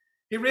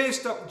 He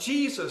raised up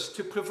Jesus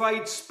to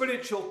provide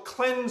spiritual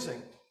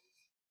cleansing,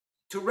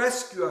 to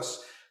rescue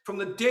us from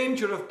the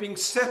danger of being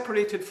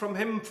separated from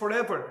him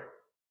forever.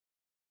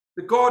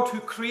 The God who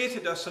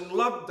created us and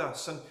loved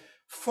us and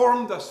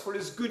formed us for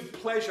his good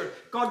pleasure.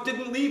 God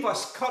didn't leave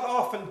us cut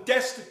off and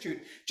destitute,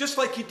 just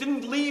like he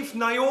didn't leave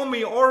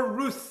Naomi or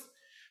Ruth,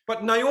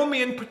 but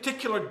Naomi in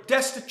particular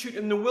destitute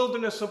in the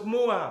wilderness of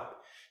Moab.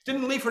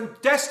 Didn't leave her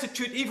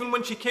destitute even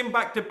when she came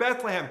back to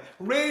Bethlehem.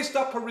 Raised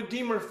up a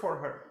Redeemer for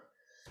her.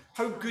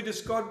 How good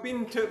has God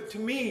been to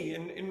me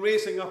in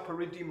raising up a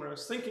Redeemer? I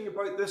was thinking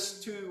about this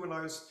too when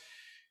I was,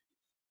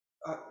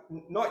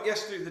 not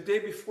yesterday, the day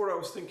before I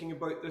was thinking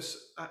about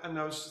this, and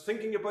I was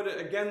thinking about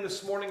it again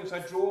this morning as I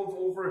drove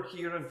over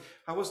here, and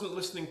I wasn't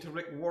listening to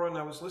Rick Warren,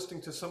 I was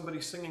listening to somebody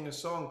singing a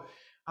song.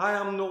 I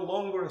am no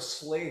longer a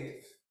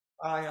slave,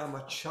 I am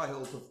a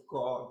child of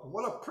God.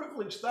 What a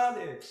privilege that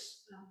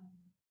is.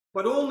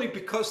 But only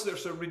because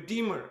there's a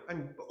Redeemer,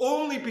 and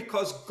only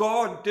because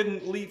God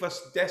didn't leave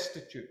us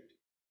destitute.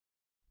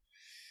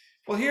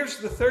 Well, here's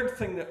the third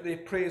thing that they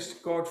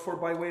praised God for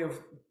by way of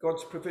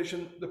God's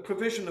provision, the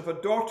provision of a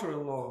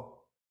daughter-in-law.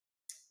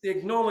 They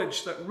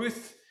acknowledged that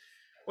Ruth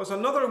was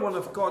another one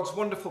of God's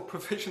wonderful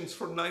provisions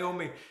for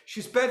Naomi.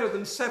 She's better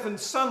than 7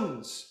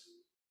 sons.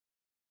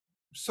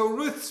 So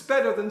Ruth's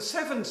better than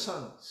 7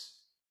 sons.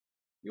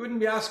 You wouldn't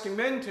be asking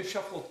men to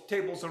shuffle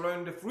tables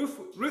around if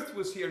Ruth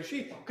was here.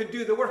 She could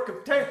do the work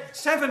of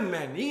 7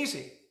 men,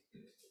 easy.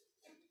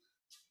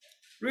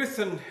 Ruth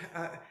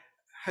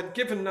had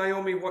given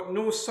Naomi what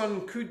no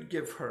son could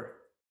give her,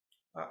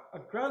 a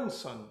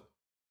grandson,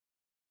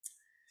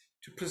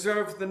 to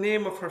preserve the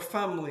name of her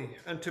family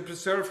and to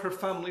preserve her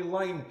family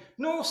line.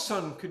 No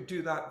son could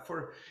do that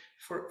for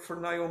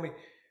Naomi,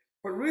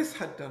 but Ruth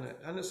had done it.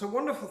 And it's a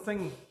wonderful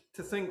thing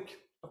to think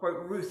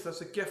about Ruth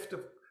as a gift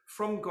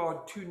from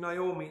God to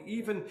Naomi,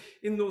 even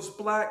in those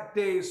black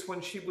days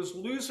when she was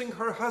losing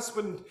her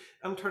husband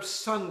and her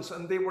sons,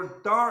 and they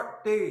were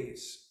dark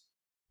days.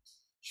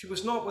 She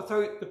was not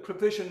without the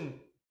provision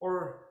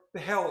or the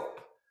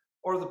help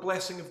or the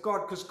blessing of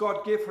God, because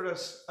God gave her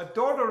as a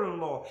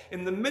daughter-in-law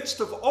in the midst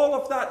of all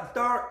of that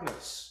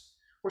darkness,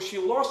 where she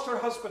lost her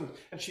husband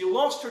and she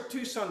lost her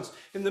 2 sons.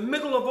 In the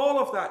middle of all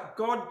of that,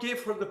 God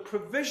gave her the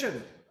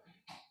provision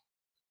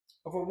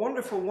of a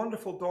wonderful,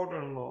 wonderful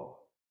daughter-in-law.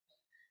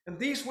 And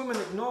these women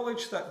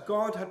acknowledged that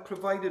God had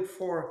provided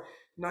for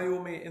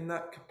Naomi in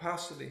that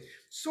capacity.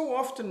 So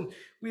often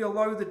we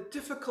allow the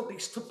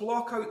difficulties to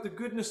block out the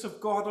goodness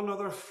of God on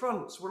other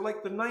fronts. We're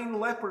like the 9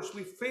 lepers.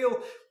 We fail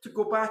to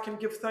go back and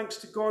give thanks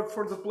to God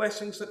for the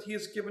blessings that he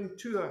has given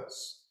to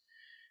us.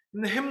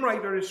 And the hymn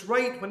writer is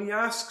right when he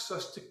asks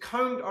us to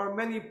count our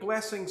many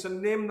blessings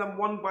and name them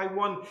one by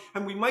one.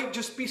 And we might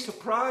just be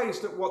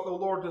surprised at what the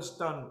Lord has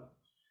done.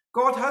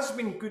 God has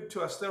been good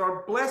to us. There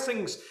are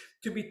blessings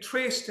to be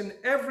traced in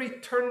every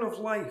turn of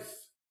life.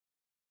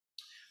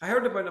 I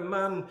heard about a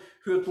man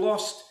who had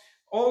lost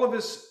all of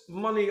his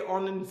money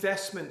on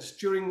investments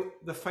during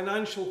the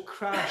financial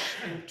crash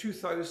in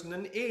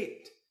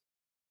 2008.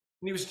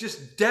 And he was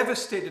just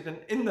devastated and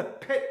in the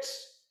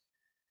pits.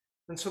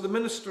 And so the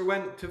minister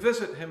went to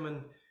visit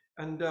him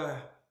and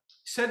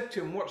said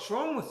to him, "What's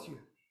wrong with you?"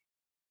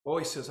 "Oh,"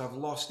 he says, "I've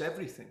lost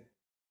everything."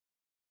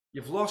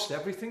 "You've lost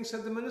everything?"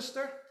 said the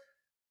minister.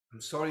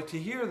 "I'm sorry to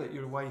hear that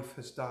your wife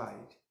has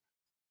died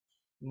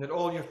and that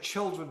all your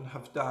children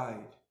have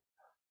died.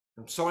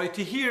 I'm sorry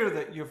to hear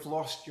that you've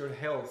lost your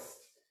health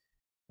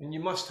and you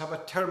must have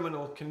a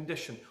terminal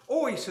condition."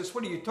 "Oh," he says,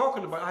 "what are you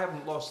talking about? I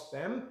haven't lost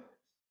them."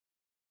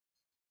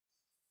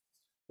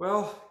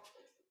 Well,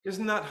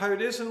 isn't that how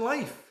it is in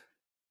life?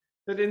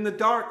 That in the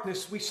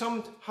darkness we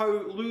somehow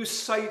lose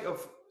sight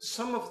of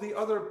some of the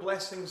other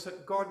blessings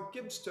that God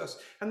gives to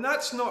us. And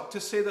that's not to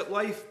say that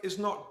life is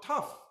not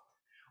tough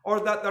or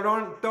that there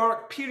aren't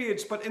dark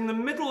periods, but in the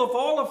middle of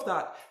all of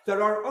that,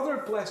 there are other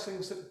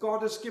blessings that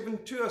God has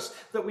given to us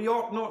that we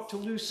ought not to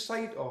lose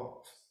sight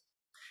of.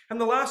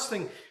 And the last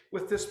thing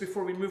with this,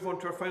 before we move on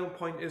to our final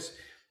point, is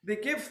they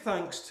give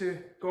thanks to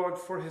God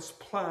for his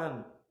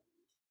plan.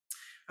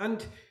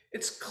 And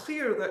it's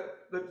clear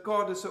that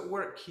God is at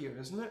work here,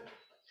 isn't it?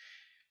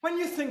 When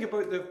you think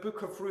about the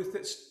book of Ruth,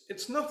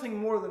 it's nothing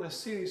more than a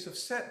series of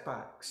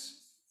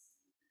setbacks.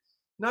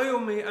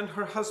 Naomi and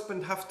her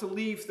husband have to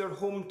leave their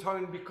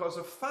hometown because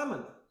of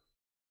famine.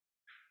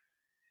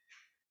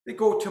 They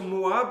go to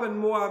Moab,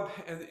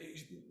 and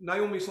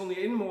Naomi's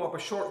only in Moab a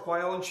short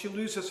while, and she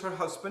loses her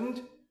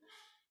husband.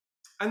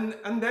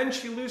 And then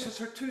she loses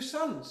her 2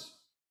 sons.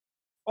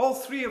 All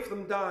 3 of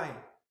them die.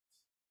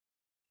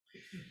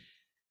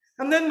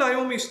 And then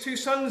Naomi's 2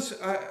 sons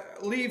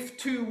leave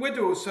 2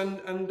 widows,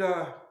 and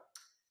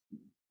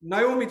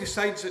Naomi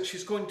decides that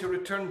she's going to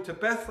return to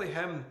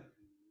Bethlehem.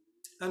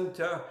 And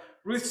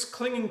Ruth's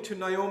clinging to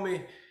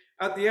Naomi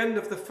at the end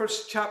of the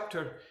first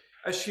chapter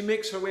as she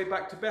makes her way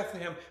back to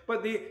Bethlehem.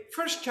 But the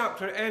first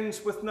chapter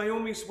ends with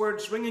Naomi's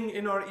words ringing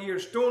in our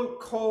ears. Don't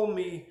call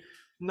me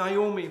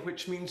Naomi,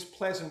 which means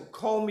pleasant.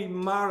 Call me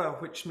Mara,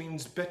 which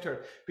means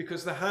bitter,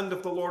 because the hand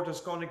of the Lord has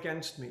gone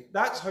against me.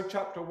 That's how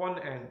chapter 1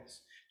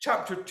 ends.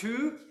 Chapter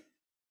 2,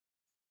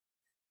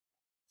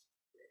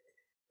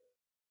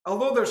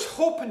 although there's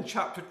hope in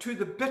chapter 2,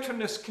 the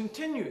bitterness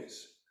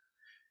continues.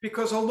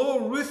 Because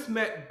although Ruth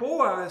met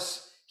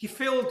Boaz, he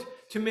failed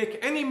to make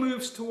any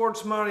moves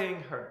towards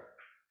marrying her.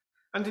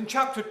 And in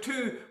chapter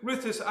 2,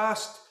 Ruth is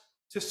asked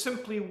to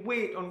simply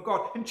wait on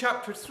God. In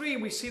chapter 3,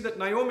 we see that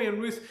Naomi and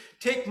Ruth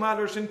take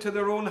matters into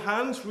their own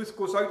hands. Ruth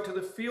goes out to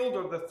the field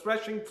or the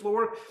threshing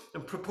floor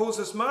and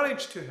proposes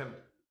marriage to him.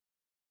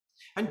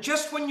 And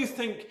just when you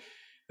think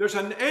there's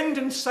an end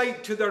in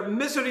sight to their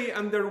misery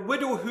and their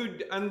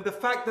widowhood and the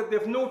fact that they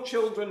have no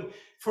children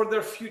for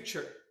their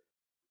future,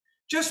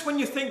 just when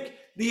you think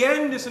the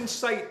end is in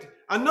sight,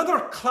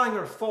 another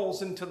clangor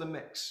falls into the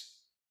mix.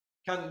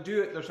 Can't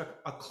do it. There's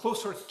a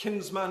closer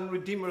kinsman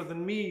redeemer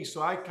than me,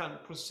 so I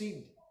can't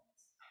proceed.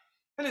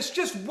 And it's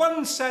just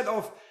one set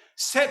of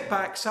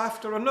setbacks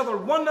after another,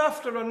 one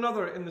after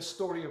another in the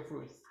story of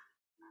Ruth.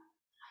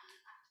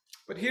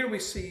 But here we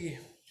see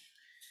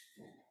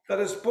that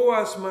as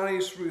Boaz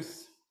marries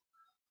Ruth,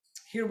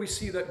 here we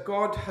see that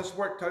God has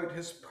worked out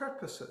his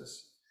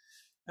purposes.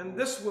 And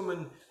this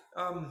woman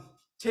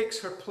takes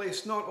her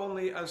place not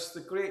only as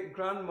the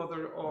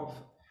great-grandmother of,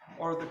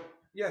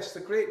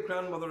 the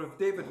great-grandmother of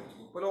David,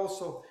 but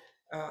also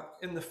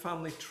in the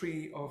family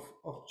tree of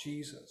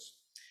Jesus.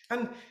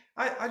 And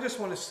I just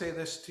want to say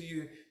this to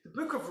you. The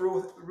book of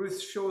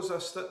Ruth shows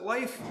us that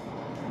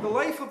the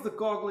life of the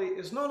godly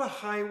is not a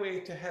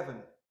highway to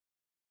heaven.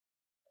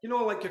 You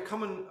know, like you're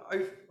coming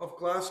out of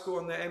Glasgow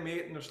on the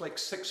M8 and there's like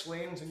 6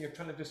 lanes and you're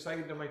trying to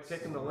decide, am I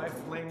taking the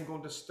left lane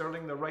going to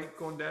Stirling, the right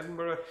going to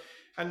Edinburgh?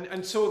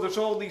 And so there's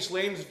all these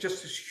lanes,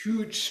 just this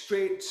huge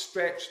straight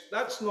stretch.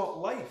 That's not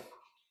life.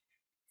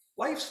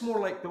 Life's more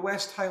like the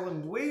West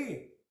Highland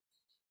Way,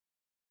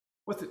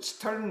 with its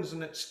turns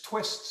and its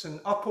twists and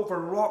up over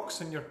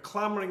rocks, and you're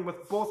clambering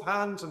with both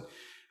hands, and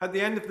at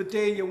the end of the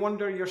day you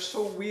wonder, you're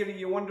so weary,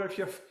 you wonder if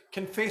you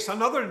can face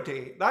another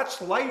day.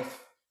 That's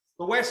life.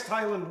 The West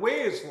Highland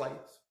Way is life.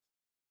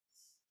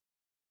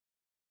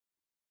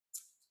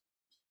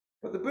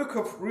 But the book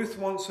of Ruth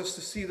wants us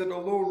to see that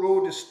although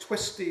road is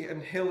twisty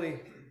and hilly,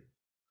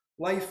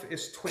 life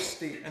is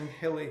twisty and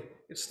hilly.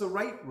 It's the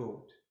right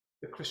road,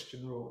 the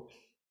Christian road.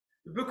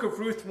 The book of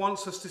Ruth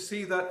wants us to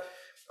see that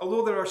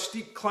although there are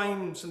steep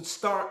climbs and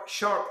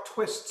sharp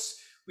twists,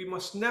 we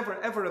must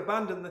never ever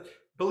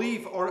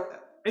believe or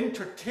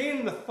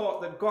entertain the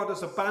thought that God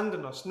has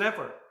abandoned us.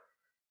 Never.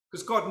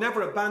 Because God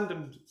never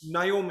abandoned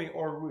Naomi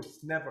or Ruth.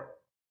 Never.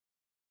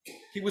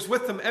 He was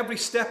with them every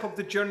step of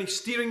the journey,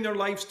 steering their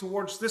lives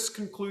towards this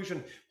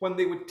conclusion when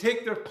they would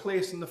take their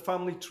place in the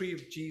family tree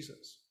of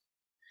Jesus.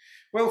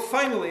 Well,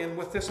 finally, and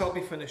with this I'll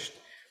be finished,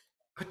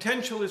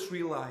 potential is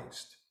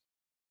realized.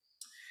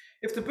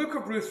 If the book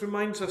of Ruth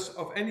reminds us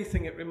of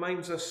anything, it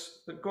reminds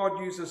us that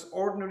God uses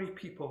ordinary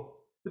people.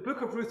 The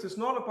book of Ruth is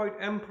not about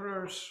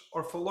emperors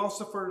or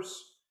philosophers.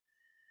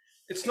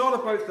 It's not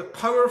about the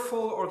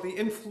powerful or the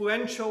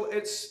influential.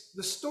 It's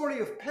the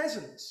story of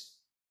peasants.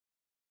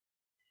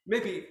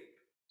 Maybe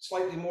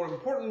slightly more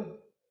important,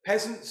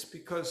 peasants,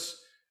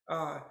 because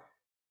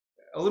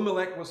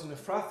Elimelech was an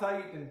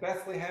Ephrathite in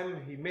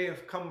Bethlehem. He may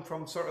have come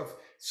from sort of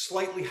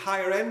slightly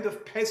higher end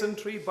of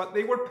peasantry, but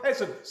they were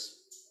peasants.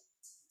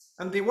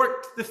 And they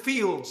worked the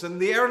fields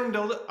and they earned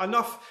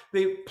enough.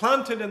 They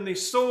planted and they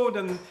sowed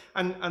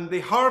and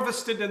they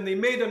harvested and they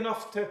made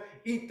enough to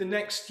eat the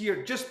next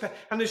year.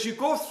 And as you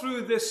go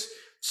through this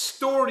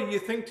story, you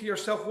think to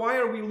yourself, why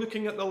are we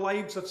looking at the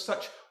lives of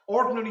such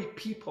ordinary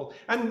people?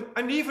 And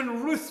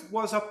even Ruth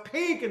was a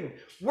pagan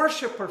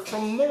worshipper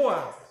from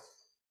Moab.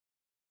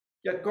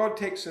 Yet God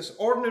takes this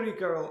ordinary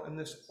girl and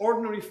this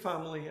ordinary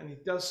family and he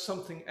does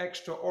something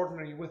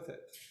extraordinary with it.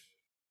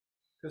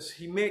 Because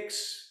he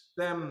makes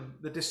them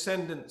the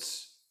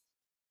descendants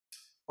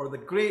or the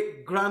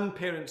great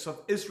grandparents of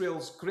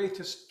Israel's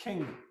greatest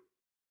king.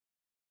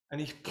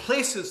 And he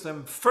places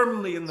them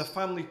firmly in the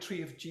family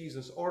tree of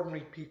Jesus,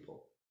 ordinary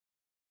people.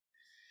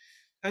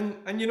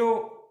 And you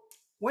know,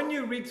 when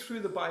you read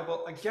through the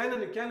Bible again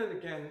and again and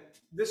again,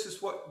 this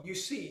is what you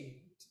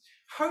see.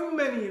 How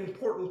many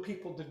important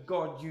people did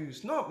God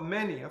use? Not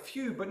many, a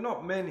few, but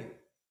not many.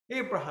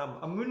 Abraham,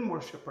 a moon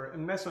worshipper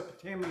in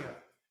Mesopotamia.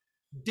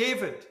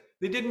 David,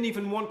 they didn't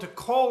even want to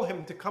call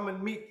him to come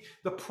and meet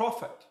the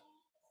prophet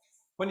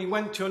when he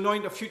went to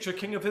anoint a future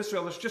king of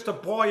Israel. There's just a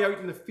boy out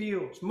in the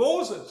fields.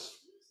 Moses,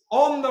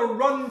 on the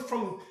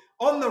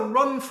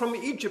run from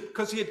Egypt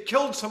because he had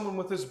killed someone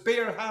with his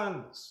bare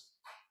hands.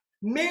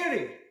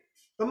 Mary,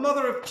 the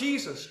mother of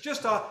Jesus,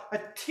 just a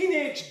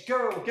teenage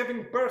girl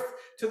giving birth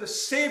to the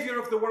Savior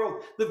of the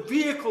world, the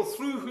vehicle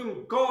through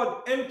whom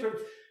God entered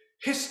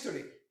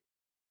history.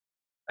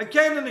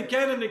 Again and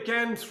again and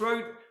again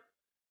throughout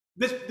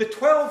the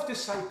 12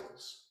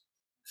 disciples,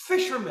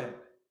 fishermen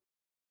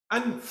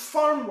and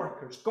farm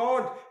workers,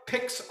 God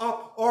picks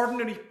up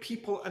ordinary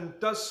people and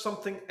does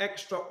something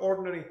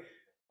extraordinary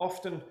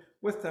often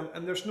with them.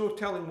 And there's no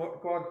telling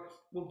what God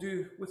will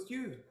do with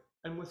you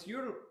and with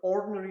your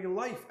ordinary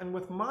life and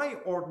with my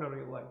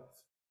ordinary life.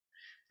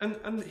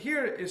 And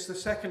here is the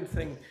second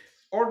thing: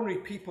 ordinary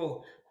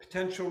people,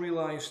 potential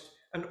realized,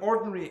 and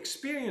ordinary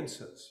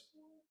experiences.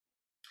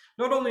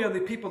 Not only are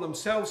the people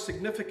themselves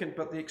significant,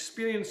 but the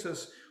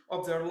experiences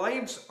of their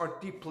lives are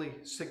deeply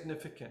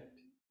significant.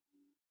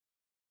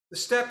 The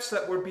steps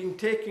that were being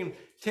taken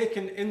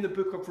in the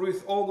book of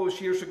Ruth all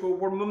those years ago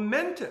were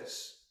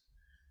momentous.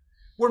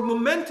 Were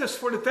momentous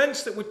for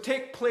events that would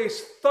take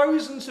place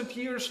thousands of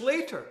years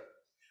later.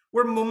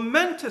 Were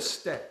momentous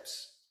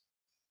steps.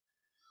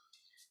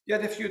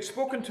 Yet if you had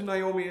spoken to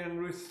Naomi and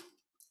Ruth,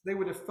 they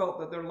would have felt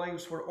that their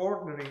lives were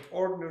ordinary,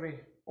 ordinary,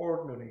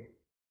 ordinary.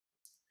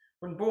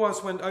 When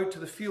Boaz went out to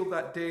the field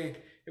that day,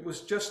 it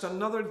was just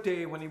another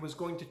day when he was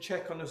going to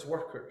check on his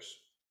workers.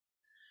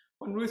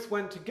 When Ruth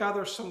went to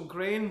gather some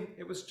grain,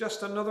 it was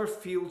just another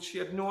field. She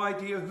had no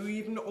idea who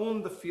even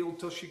owned the field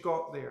till she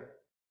got there.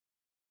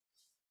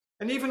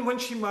 And even when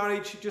she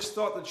married, she just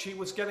thought that she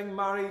was getting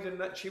married and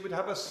that she would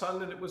have a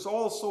son, and it was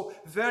also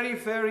very,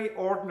 very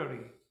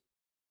ordinary.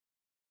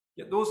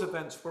 Yet those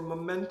events were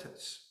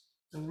momentous,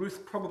 and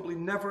Ruth probably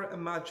never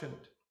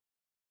imagined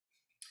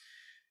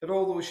that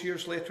all those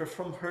years later,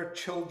 from her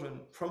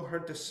children, from her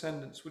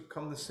descendants, would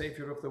come the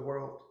Savior of the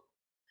world.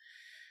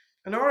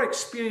 And our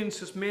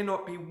experiences may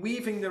not be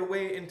weaving their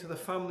way into the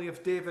family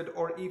of David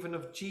or even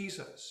of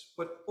Jesus,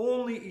 but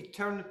only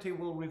eternity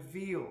will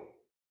reveal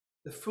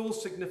the full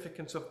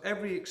significance of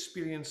every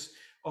experience,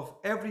 of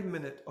every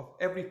minute, of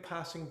every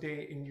passing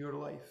day in your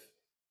life.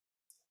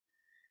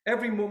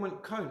 Every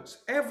moment counts.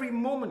 Every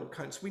moment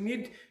counts. We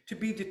need to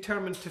be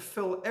determined to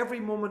fill every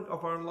moment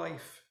of our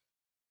life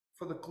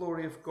for the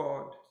glory of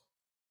God.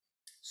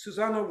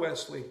 Susanna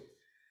Wesley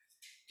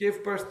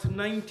gave birth to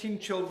 19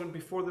 children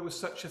before there was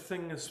such a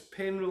thing as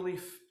pain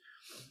relief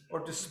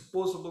or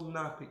disposable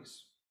nappies.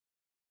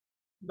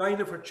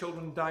 9 of her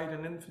children died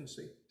in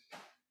infancy.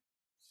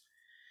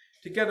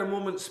 To get a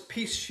moment's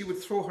peace, she would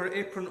throw her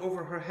apron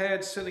over her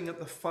head, sitting at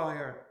the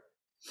fire.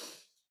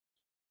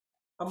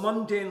 A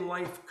mundane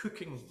life,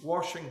 cooking,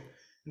 washing,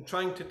 and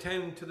trying to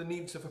tend to the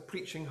needs of a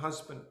preaching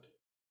husband.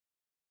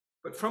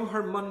 But from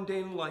her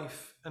mundane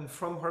life and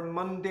from her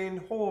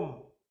mundane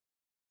home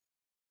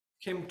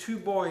came 2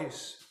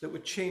 boys that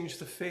would change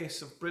the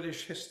face of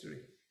British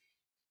history.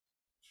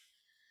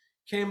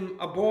 Came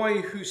a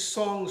boy whose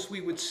songs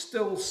we would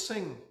still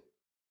sing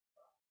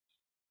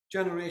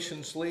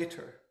generations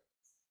later.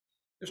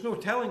 There's no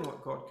telling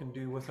what God can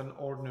do with an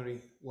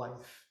ordinary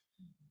life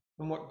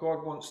and what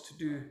God wants to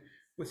do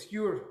with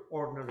your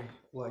ordinary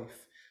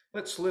life.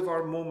 Let's live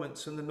our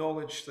moments in the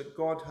knowledge that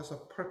God has a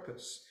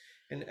purpose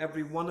in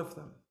every one of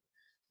them,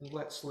 and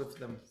let's live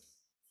them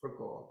for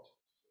God.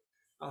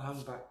 I'll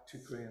hand back to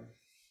Graham.